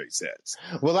 honestly, in straight sets.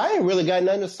 Well, I ain't really got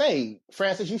nothing to say.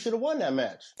 Francis, you should have won that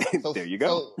match. So, there you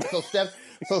go. So step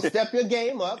your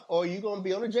game up, or you're going to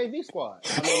be on the JV squad.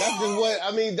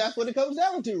 That's what it comes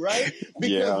down to, right?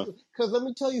 Because let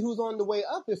me tell you who's on the way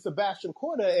up is Sebastian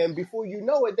Korda, and before you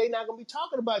know it, they're not going to be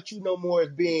talking about you no more as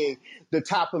being the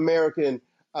top American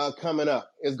coming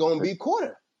up. It's going to be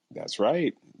Korda. That's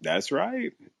right.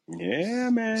 Yeah,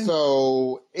 man.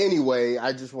 So anyway,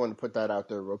 I just wanted to put that out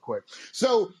there real quick.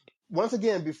 So once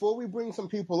again, before we bring some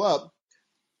people up,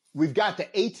 we've got the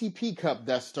ATP Cup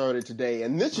that started today,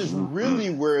 and this is really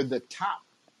where the top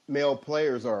male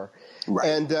players are. Right.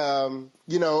 And I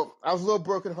was a little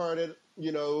brokenhearted.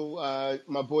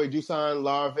 My boy Dusan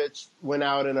Lajovic went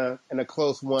out in a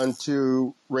close one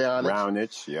to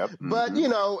Raonic, yep. But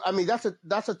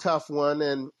that's a tough one,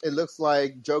 and it looks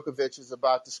like Djokovic is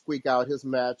about to squeak out his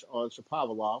match on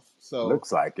Shapovalov. So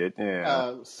looks like it.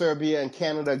 Yeah. Serbia and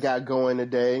Canada got going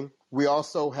today. We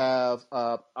also have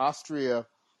Austria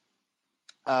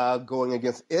going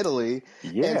against Italy.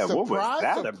 Yeah, what was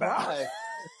that about?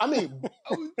 I mean,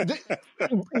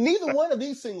 neither one of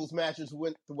these singles matches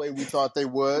went the way we thought they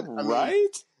would.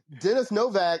 Right? Denis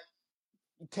Novak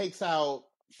takes out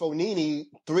Fognini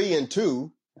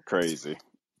 3-2. Crazy.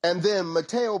 And then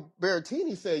Matteo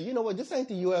Berrettini said, "You know what? This ain't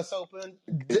the U.S. Open.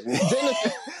 Dennis,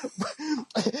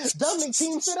 Dominic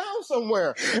Thiem, sit down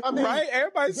somewhere." I mean, right?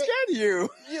 Everybody's scared of you.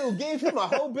 You gave him a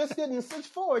whole biscuit and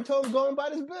 6-4 and told him going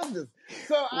about his business.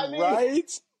 So I mean,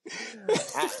 right?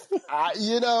 It's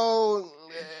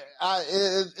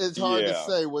hard to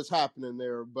say what's happening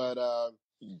there, but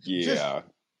just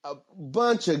a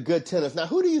bunch of good tennis. Now,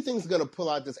 who do you think is going to pull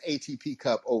out this ATP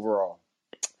Cup overall?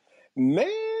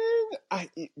 Man, I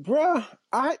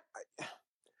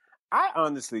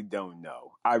honestly don't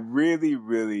know. I really,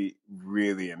 really,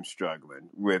 really am struggling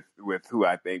with who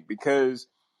I think, because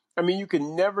I mean, you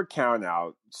can never count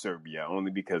out Serbia,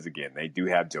 only because again they do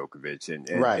have Djokovic,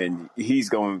 and he's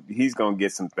going to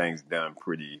get some things done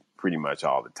pretty much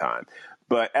all the time.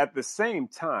 But at the same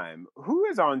time, who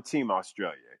is on Team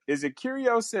Australia? Is it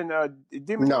Kyrgios and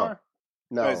de Minaur?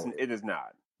 No, it is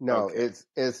not. No, okay.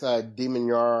 It's de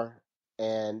Minaur.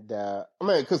 And I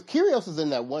mean, because Kyrgios is in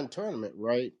that one tournament,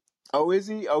 right? Oh, is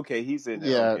he? Okay, he's in.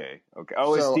 Yeah. Okay.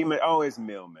 Oh, so, it's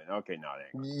Millman. Okay, no, that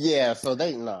ain't. Yeah, so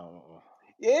they no.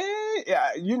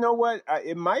 Yeah. You know what?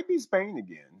 It might be Spain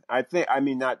again. I think. I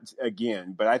mean, not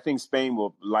again, but I think Spain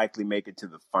will likely make it to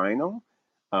the final.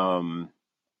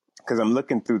 Because I'm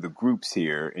looking through the groups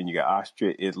here, and you got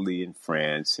Austria, Italy, and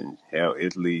France, and hell,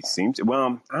 Italy seems.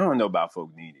 Well, I don't know about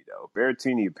Fognini though.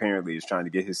 Berrettini apparently is trying to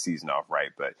get his season off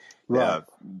right, but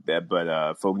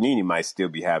Fognini might still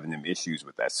be having them issues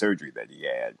with that surgery that he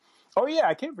had. Oh yeah,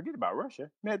 I can't forget about Russia.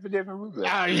 Medvedev and Rublev.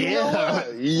 Oh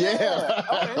yeah.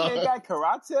 Oh, and they got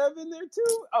Karatsev in there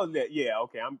too. Oh yeah.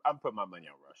 Okay, I'm putting my money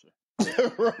on Russia.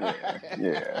 Right.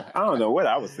 Yeah. I don't know what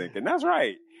I was thinking. That's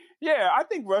right. Yeah, I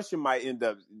think Russia might end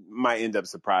up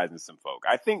surprising some folk.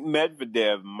 I think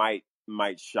Medvedev might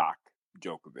shock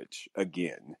Djokovic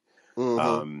again.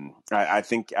 Mm-hmm. I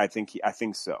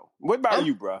think so. What about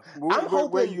you, bro?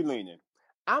 Where are you leaning?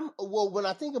 When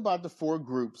I think about the four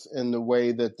groups and the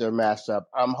way that they're matched up,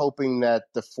 I'm hoping that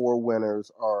the four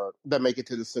winners that make it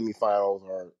to the semifinals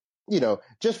are,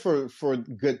 just for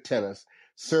good tennis.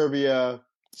 Serbia,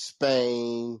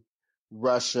 Spain,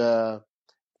 Russia,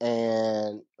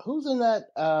 and who's in that?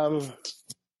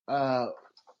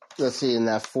 Let's see, in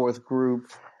that fourth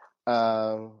group.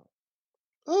 That's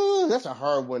a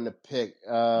hard one to pick.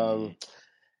 Well,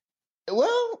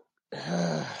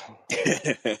 I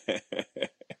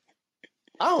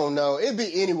don't know. It'd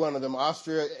be any one of them: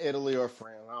 Austria, Italy, or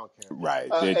France. I don't care. Right.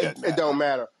 It don't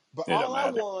matter. But all I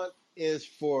want is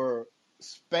for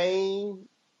Spain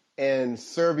and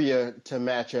Serbia to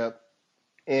match up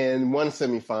in one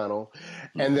semifinal,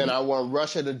 and then I want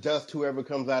Russia to dust whoever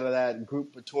comes out of that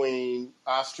group between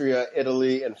Austria,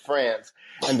 Italy, and France,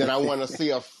 and then I want to see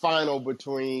a final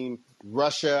between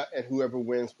Russia and whoever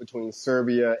wins between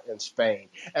Serbia and Spain,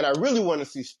 and I really want to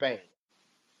see Spain.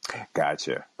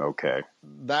 Gotcha. Okay.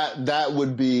 That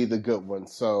would be the good one.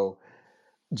 So,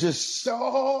 just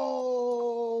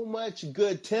so much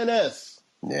good tennis.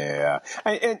 Yeah,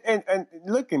 and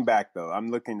looking back though,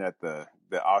 I'm looking at the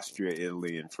Austria,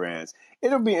 Italy, and France.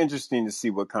 It'll be interesting to see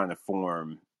what kind of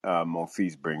form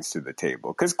Monfils brings to the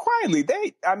table. Because quietly,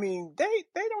 they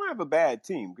don't have a bad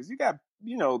team. Because you got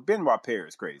Benoit Paire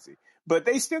is crazy, but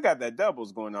they still got that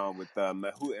doubles going on with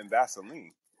Mahut and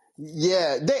Vaseline.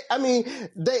 Yeah, they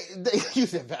you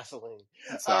said Vaseline.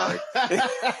 Sorry.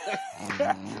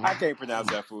 I can't pronounce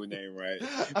that food name right.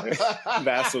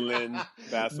 Vaseline.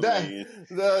 That's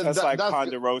like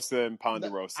Ponderosa and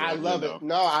Ponderosa. I love it.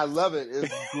 No, I love it.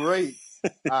 It's great.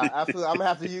 Absolutely. I'm going to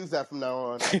have to use that from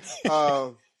now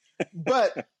on.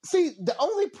 But see, the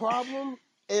only problem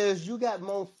is you got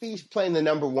Monfils playing the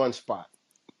number one spot.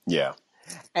 Yeah.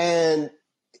 And,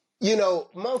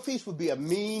 Monfils would be a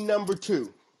mean number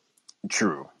two.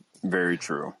 True. Very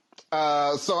true.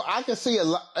 So I can see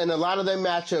in a lot of their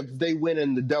matchups, they win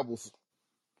in the doubles.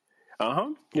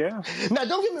 Yeah. Now,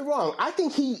 don't get me wrong. I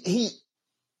think I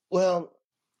don't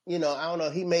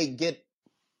know. He may get,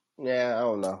 I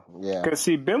don't know. Yeah. Because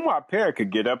see, Benoit Paire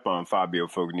could get up on Fabio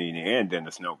Fognini and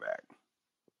Dennis Novak.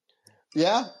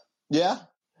 Yeah. Yeah.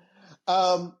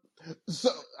 So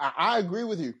I agree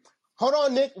with you. Hold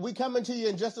on, Nick. We coming to you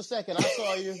in just a second. I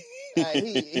saw you.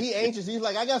 He anxious. He's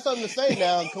like, I got something to say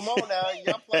now. Come on now.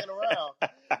 Y'all playing around.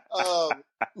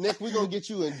 Nick, we're going to get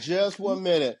you in just 1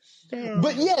 minute.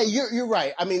 But yeah, you're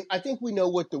right. I mean, I think we know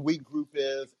what the weak group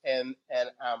is, and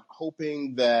I'm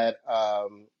hoping that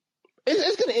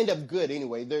it's going to end up good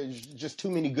anyway. There's just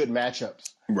too many good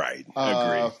matchups. Right.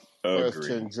 Agree. For us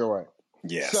to enjoy.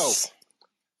 Yes. So,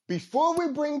 before we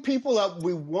bring people up,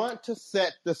 we want to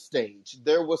set the stage.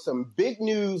 There was some big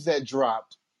news that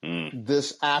dropped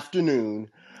this afternoon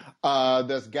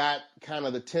that's got kind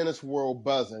of the tennis world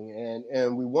buzzing.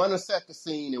 And we want to set the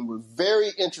scene, and we're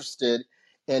very interested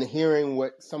in hearing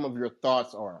what some of your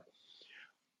thoughts are.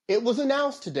 It was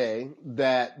announced today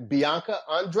that Bianca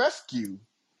Andreescu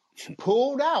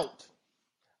pulled out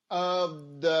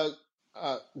of the,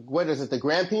 the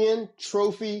Grampian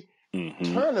Trophy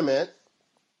tournament,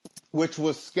 which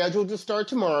was scheduled to start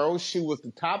tomorrow. She was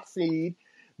the top seed.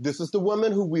 This is the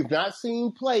woman who we've not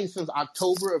seen play since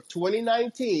October of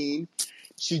 2019.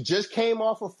 She just came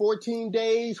off of 14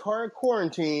 days hard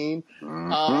quarantine.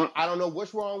 I don't know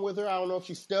what's wrong with her. I don't know if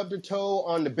she stubbed her toe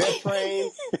on the bed frame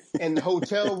in the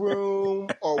hotel room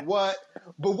or what.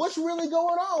 But what's really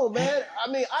going on, man?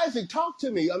 I mean, Isaac, talk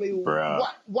to me. I mean,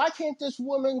 why can't this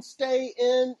woman stay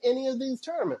in any of these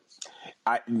tournaments?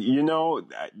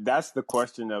 That's the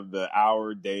question of the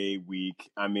hour, day, week.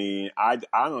 I mean, I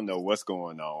don't know what's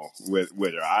going on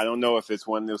with her. I don't know if it's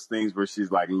one of those things where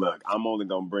she's like, look, I'm only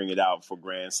going to bring it out for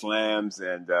Grand Slams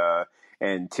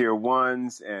and tier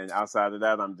ones. And outside of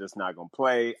that, I'm just not going to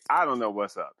play. I don't know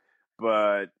what's up.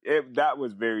 But that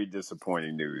was very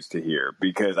disappointing news to hear,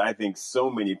 because I think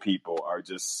so many people are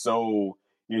just so,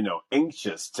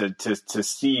 anxious to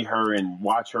see her and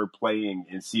watch her playing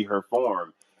and see her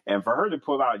form. And for her to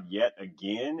pull out yet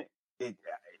again, that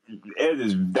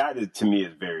is to me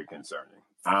is very concerning.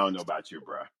 I don't know about you,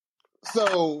 bro.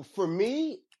 So for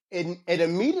me, it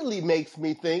immediately makes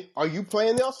me think, are you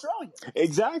playing the Australian?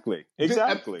 Exactly.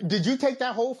 Did you take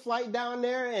that whole flight down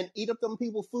there and eat up them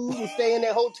people's food and stay in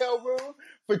their hotel room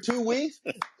for 2 weeks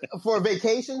for a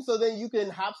vacation so then you can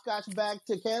hopscotch back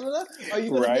to Canada? Or are you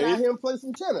going to get out here and play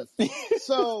some tennis?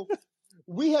 So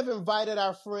we have invited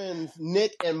our friends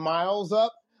Nick and Miles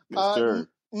up. Yes, sir.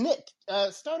 Nick,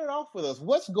 start it off with us.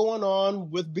 What's going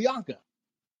on with Bianca?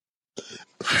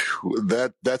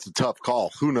 That's a tough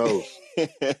call. Who knows?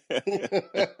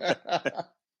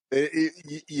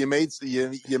 You made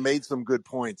some good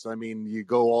points. I mean, you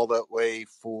go all that way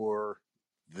for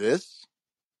this.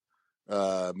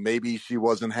 Maybe she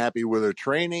wasn't happy with her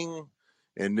training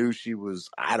and knew she was,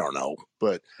 I don't know,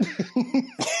 but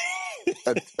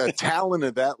a talent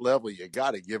at that level, you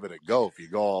got to give it a go if you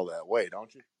go all that way,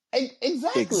 don't you?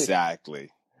 Exactly.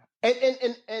 And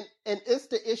is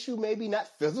the issue maybe not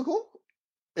physical?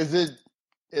 Is it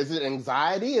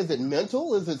anxiety? Is it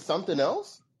mental? Is it something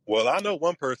else? Well, I know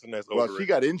one person that's over. Well, she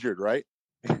got injured, right?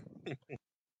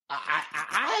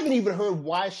 I haven't even heard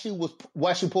why she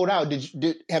pulled out.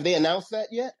 Have they announced that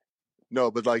yet?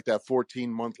 No, but like that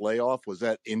 14-month layoff, was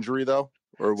that injury though,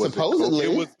 or was supposedly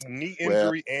it was knee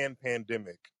injury and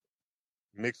pandemic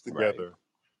mixed together? Right.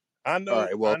 I know.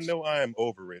 Right, well, I know. I am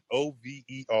over it.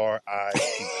 OVERIT.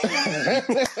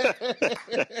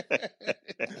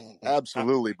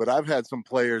 Absolutely, but I've had some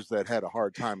players that had a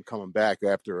hard time coming back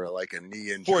after a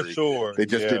knee injury. For sure, they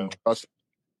just didn't trust.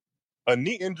 A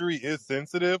knee injury is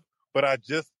sensitive, but I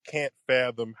just can't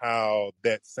fathom how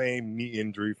that same knee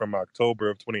injury from October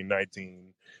of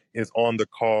 2019 is on the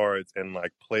cards and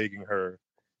plaguing her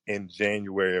in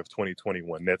January of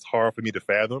 2021. That's hard for me to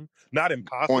fathom. Not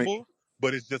impossible.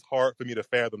 But it's just hard for me to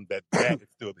fathom that is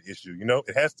still the issue.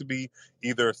 It has to be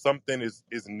either something is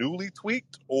newly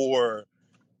tweaked or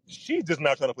she's just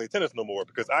not trying to play tennis no more,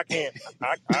 because I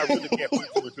really can't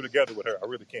put two and two together with her. I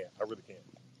really can't.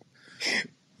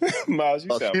 Miles, she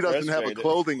doesn't have a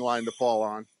clothing line to fall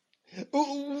on.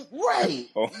 Right.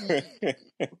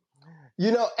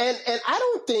 And I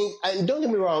don't think, and don't get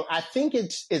me wrong, I think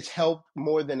it's helped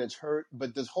more than it's hurt,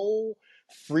 but this whole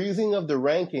freezing of the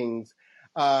rankings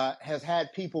has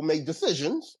had people make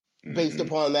decisions based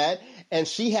upon that. And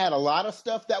she had a lot of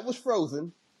stuff that was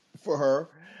frozen for her.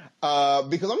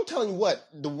 Because I'm telling you what,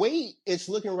 the way it's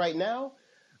looking right now,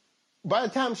 by the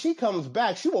time she comes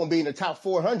back, she won't be in the top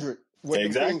 400.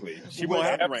 Exactly. She won't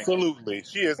have absolutely.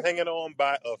 She is hanging on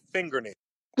by a fingernail.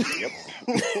 Yep.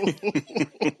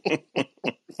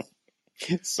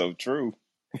 So true.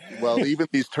 Well, even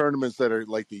these tournaments that are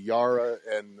like the Yara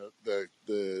and the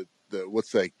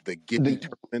what's that? The Gippy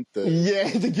tournament.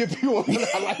 The Gippy one.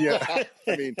 I like that.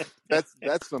 I mean,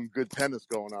 that's some good tennis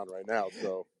going on right now.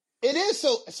 So it is.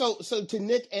 So to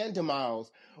Nick and to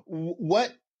Miles,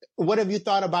 what have you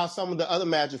thought about some of the other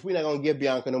matches? We're not going to give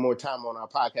Bianca no more time on our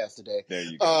podcast today. There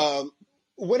you go.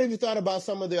 What have you thought about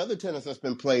some of the other tennis that's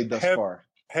been played thus far?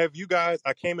 Have you guys,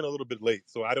 I came in a little bit late,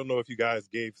 so I don't know if you guys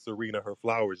gave Serena her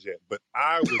flowers yet, but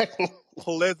I was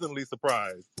pleasantly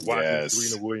surprised watching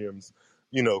Serena Williams,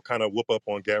 kind of whoop up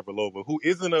on Gavrilova, who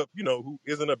isn't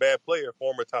a bad player,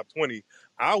 former top 20.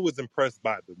 I was impressed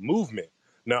by the movement.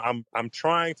 Now I'm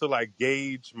trying to like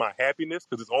gauge my happiness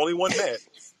because it's only one match.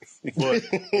 But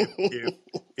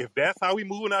if that's how we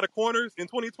moving out of corners in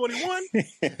 2021,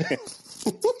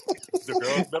 the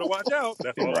girls better watch out.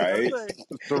 That's all I Right. gotta say.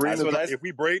 That's what If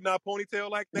we braiding our ponytail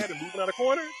like that and moving out of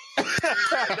corners,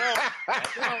 watch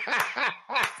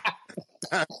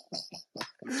out.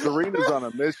 Serena's on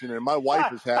a mission, and my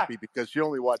wife is happy because she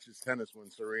only watches tennis when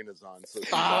Serena's on. So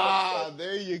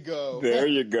there you go. There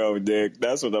you go, Dick.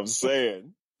 That's what I'm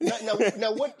saying.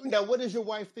 Now, what does your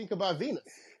wife think about Venus?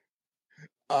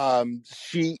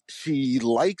 She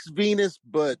likes Venus,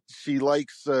 but she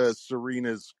likes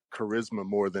Serena's charisma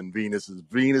more than Venus's.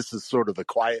 Venus is sort of the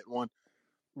quiet one,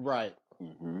 right?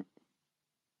 Mm-hmm.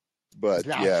 But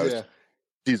gotcha. yeah,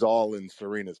 she's all in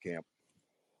Serena's camp.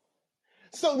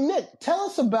 So, Nick, tell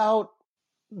us about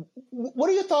what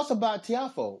are your thoughts about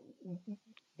Tiafoe?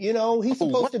 You know, he's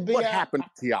supposed to be. What happened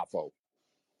to Tiafoe?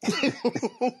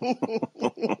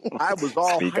 I was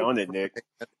all speak on it, Nick.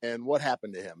 And what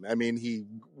happened to him? I mean, he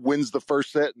wins the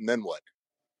first set, and then what?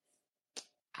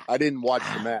 I didn't watch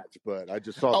the match, but I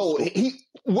just saw.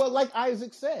 Well, like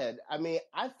Isaac said, I mean,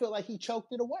 I feel like he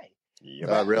choked it away.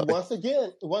 Yep. Really?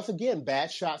 Once again,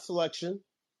 bad shot selection.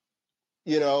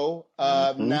 You know,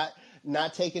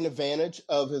 not taking advantage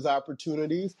of his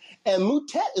opportunities. And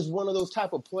Moutet is one of those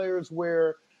type of players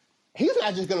where he's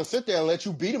not just going to sit there and let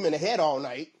you beat him in the head all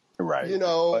night. Right. You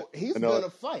know, he's going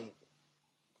to fight.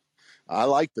 I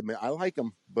like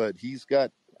him, but he's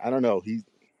got, I don't know, he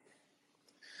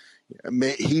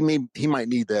might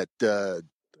need that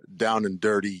down and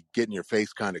dirty, get in your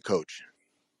face kind of coach.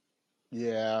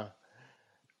 Yeah.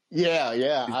 He's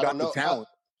I don't know. The talent.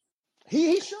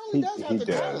 He surely does have the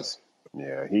talent.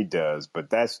 Yeah, he does. But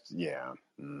that's, yeah.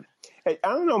 Hey, I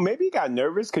don't know. Maybe he got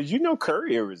nervous because, you know,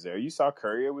 Courier was there. You saw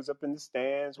Courier was up in the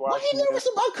stands watching. Why are you nervous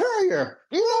about Courier?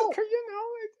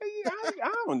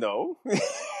 I don't know.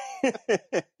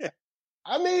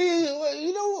 I mean,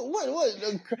 you know what?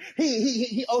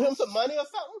 He owed him some money or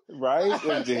something,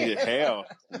 right? Hell,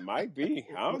 might be.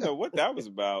 I don't know what that was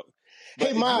about. But,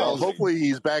 hey, Miles. Well, hopefully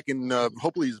he's back in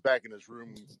his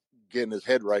room, getting his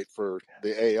head right for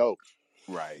the AO.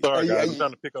 Right. Sorry, guys. I'm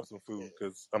trying to pick up some food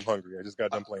because I'm hungry. I just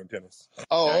got done playing tennis.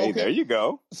 Oh, okay. Hey, there you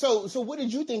go. So what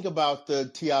did you think about the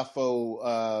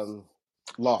Tiafoe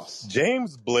loss?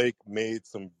 James Blake made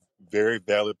some very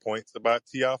valid points about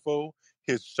Tiafoe.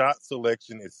 His shot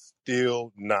selection is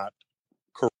still not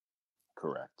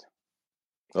correct.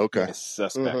 Okay. It's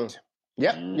suspect.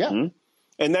 Mm-hmm. Yep.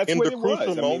 And that's in what the it crucial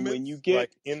was. moments, I mean, when you get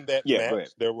like in that match,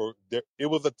 it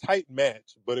was a tight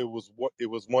match, but it was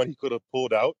one he could have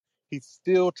pulled out. He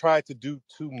still tried to do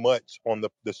too much on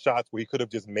the shots where he could have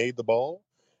just made the ball,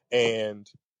 and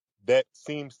that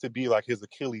seems to be like his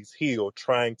Achilles heel,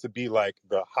 trying to be like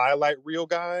the highlight reel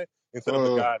guy instead of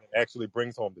the guy that actually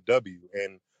brings home the W.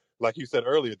 And like you said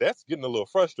earlier, that's getting a little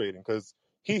frustrating because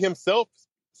he himself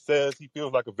says he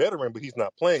feels like a veteran, but he's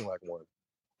not playing like one.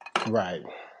 Right.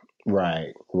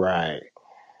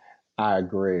 I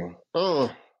agree.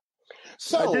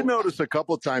 So I did notice a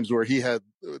couple of times where he had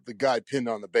the guy pinned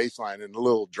on the baseline, and a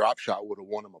little drop shot would have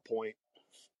won him a point.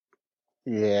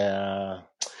 Yeah,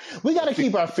 we got to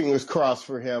keep our fingers crossed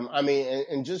for him. I mean,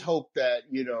 and just hope that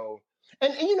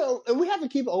and we have to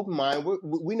keep an open mind.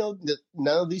 We know that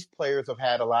none of these players have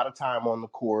had a lot of time on the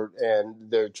court, and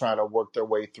they're trying to work their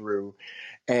way through.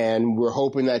 And we're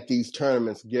hoping that these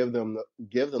tournaments give them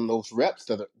those reps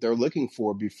that they're looking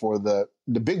for before the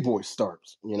big boy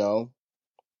starts. You know.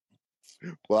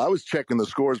 Well, I was checking the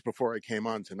scores before I came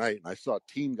on tonight, and I saw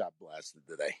Team got blasted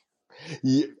today.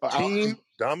 Yeah,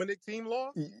 Dominic Team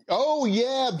lost? Oh,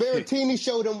 yeah. Berrettini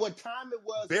showed him what time it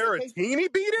was.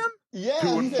 Berrettini beat him?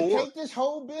 Yeah, he said, take this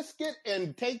whole biscuit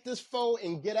and take this foe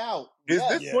and get out. Is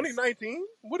this 2019?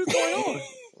 What is going on?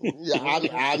 Yeah,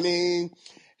 I mean,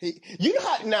 you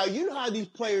know how these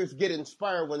players get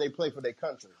inspired when they play for their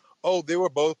country. Oh, they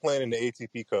were both playing in the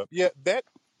ATP Cup. Yeah, that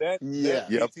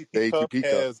ATP Cup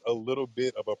has a little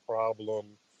bit of a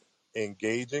problem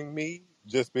engaging me,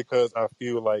 just because I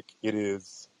feel like it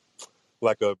is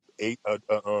like not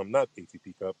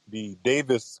ATP Cup, the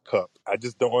Davis Cup. I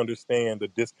just don't understand the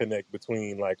disconnect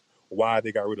between like why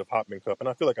they got rid of Hopman Cup. And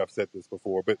I feel like I've said this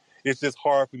before, but it's just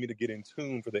hard for me to get in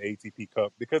tune for the ATP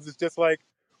Cup because it's just like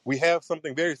we have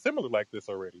something very similar like this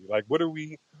already. Like what are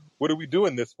we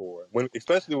doing this for?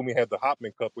 Especially when we had the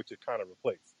Hopman Cup, which it kind of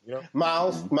replaced. You know,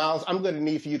 Miles, I'm going to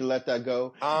need for you to let that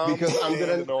go because I'm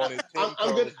going to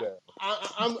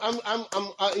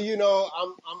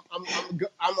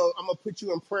put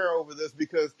you in prayer over this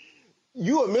because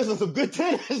you are missing some good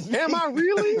tennis. Am I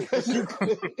really?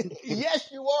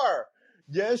 Yes, you are.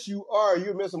 Yes, you are.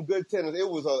 You missed some good tennis. It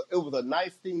was a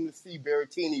nice thing to see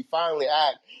Berrettini finally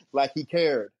act like he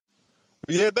cared.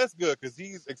 Yeah, that's good because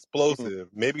he's explosive.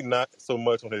 Maybe not so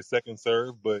much on his second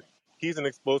serve, but he's an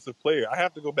explosive player. I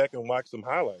have to go back and watch some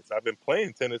highlights. I've been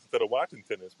playing tennis instead of watching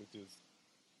tennis, which is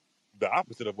the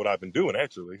opposite of what I've been doing,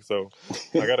 actually. So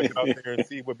I got to get out there and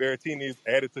see what Berrettini has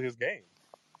added to his game.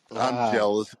 I'm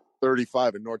jealous.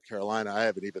 35 in North Carolina. I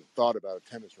haven't even thought about a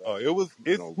tennis racket. Oh, it was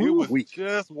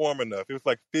just warm enough. It was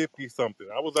like 50 something.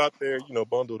 I was out there,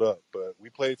 bundled up, but we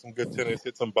played some good tennis,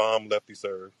 hit some bomb lefty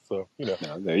serve. So,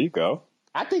 Now, there you go.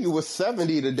 I think it was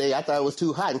 70 today. I thought it was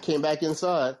too hot and came back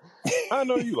inside. I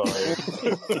know you lying.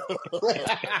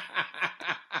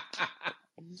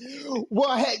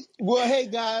 Well, hey,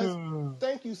 guys,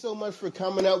 thank you so much for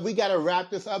coming up. We got to wrap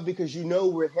this up because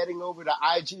we're heading over to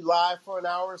IG Live for an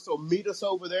hour. So meet us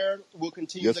over there. We'll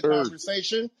continue the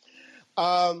conversation.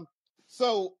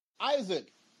 So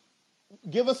Isaac,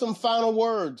 give us some final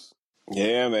words.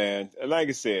 Yeah, man. Like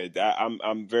I said,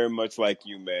 I'm very much like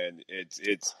you, man.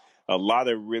 It's a lot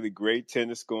of really great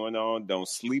tennis going on. Don't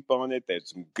sleep on it. There's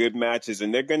some good matches,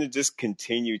 and they're going to just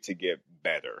continue to get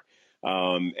better.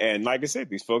 And like I said,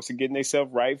 these folks are getting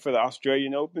themselves right for the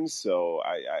Australian Open. So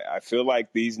I feel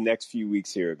like these next few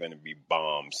weeks here are going to be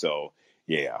bomb. So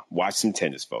yeah, watch some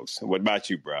tennis, folks. What about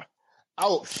you, bro?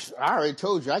 Oh, I already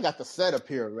told you, I got the setup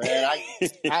here, man.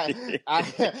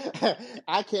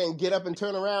 I can't get up and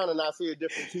turn around and not see a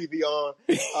different TV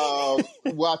on,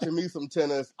 watching me some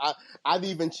tennis. I've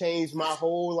even changed my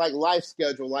whole life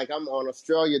schedule. Like I'm on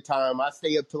Australia time. I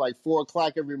stay up till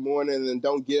 4:00 every morning and then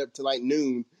don't get up till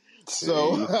noon.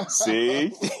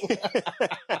 See?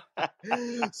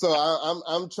 So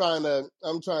I'm trying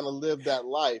to live that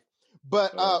life.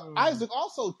 But Isaac,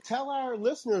 also tell our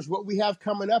listeners what we have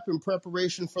coming up in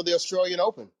preparation for the Australian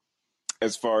Open.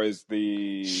 As far as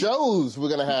the shows we're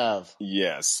going to have.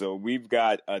 Yes. So we've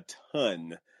got a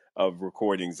ton of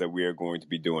recordings that we are going to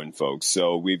be doing, folks.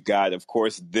 So we've got, of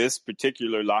course, this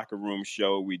particular locker room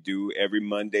show we do every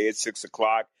Monday at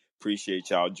 6:00.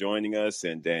 Appreciate y'all joining us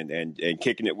and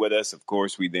kicking it with us. Of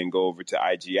course, we then go over to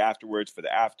IG afterwards for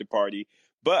the after party.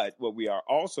 But what we are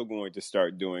also going to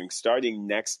start doing, starting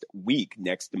next week,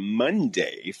 next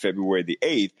Monday, February the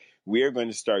 8th, we are going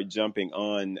to start jumping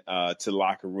on to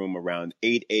Locker Room around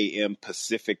 8 a.m.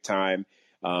 Pacific time,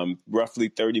 roughly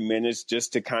 30 minutes,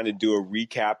 just to kind of do a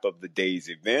recap of the day's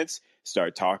events,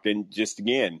 start talking just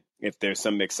again. If there's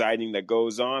something exciting that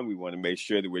goes on, we want to make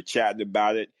sure that we're chatting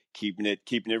about it, keeping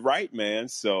it right, man.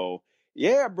 So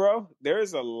yeah, bro,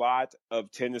 there's a lot of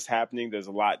tennis happening. There's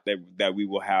a lot that we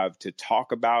will have to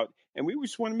talk about. And we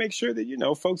just want to make sure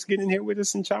that, folks get in here with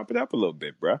us and chop it up a little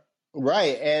bit, bro.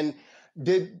 Right. And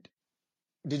did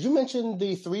you mention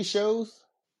the 3 shows?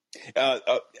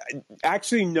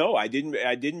 Actually, no, I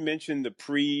didn't mention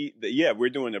we're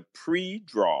doing a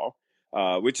pre-draw,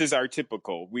 which is our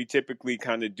typical. We typically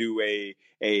kind of do a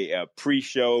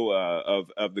pre-show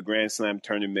of the Grand Slam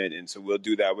tournament, and so we'll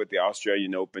do that with the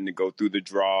Australian Open to go through the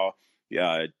draw,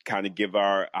 kind of give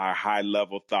our high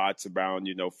level thoughts around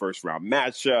first round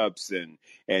matchups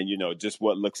and just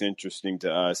what looks interesting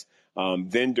to us.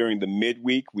 Then during the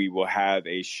midweek, we will have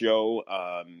a show.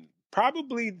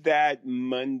 Probably that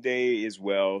Monday as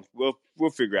well. We'll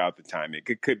figure out the timing.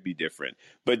 It could be different,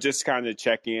 but just kind of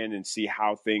check in and see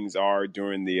how things are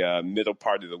during the middle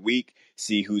part of the week.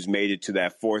 See who's made it to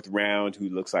that 4th round, who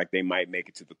looks like they might make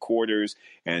it to the quarters,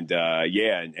 and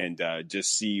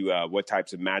just see what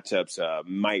types of matchups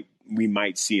we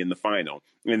might see in the final.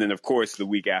 And then, of course, the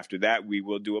week after that, we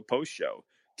will do a post show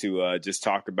to just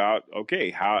talk about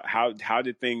how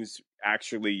did things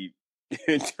actually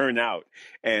turn out,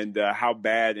 and how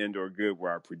bad and or good were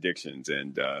our predictions,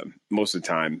 and most of the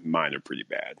time mine are pretty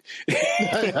bad.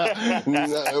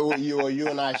 You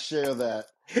and I share that.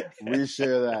 We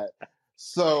share that.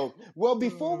 So, well,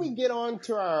 before we get on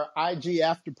to our IG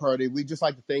after party, we just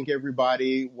like to thank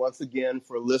everybody once again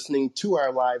for listening to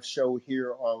our live show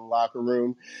here on Locker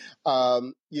Room.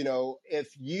 If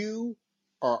you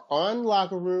are on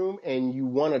Locker Room and you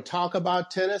want to talk about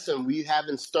tennis and we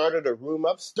haven't started a room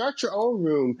up, start your own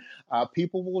room.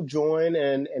 People will join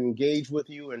and engage with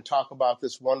you and talk about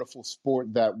this wonderful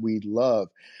sport that we love.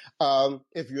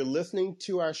 If you're listening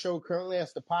to our show currently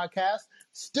as the podcast,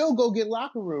 still go get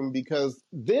Locker Room, because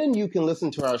then you can listen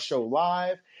to our show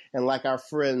live. And like our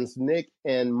friends Nick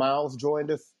and Miles joined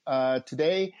us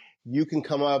today, you can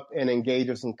come up and engage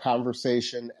us in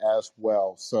conversation as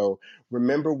well. So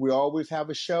remember, we always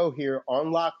have a show here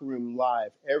on Locker Room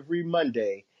live every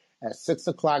Monday at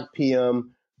 6:00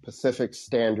 p.m. Pacific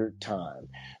Standard Time.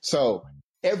 So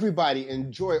Everybody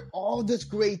enjoy all this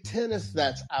great tennis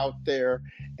that's out there,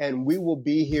 and we will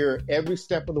be here every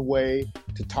step of the way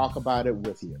to talk about it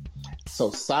with you. So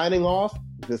signing off,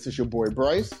 this is your boy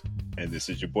Bryce. And this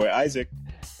is your boy Isaac.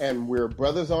 And we're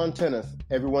Brothers on Tennis.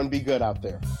 Everyone be good out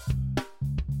there.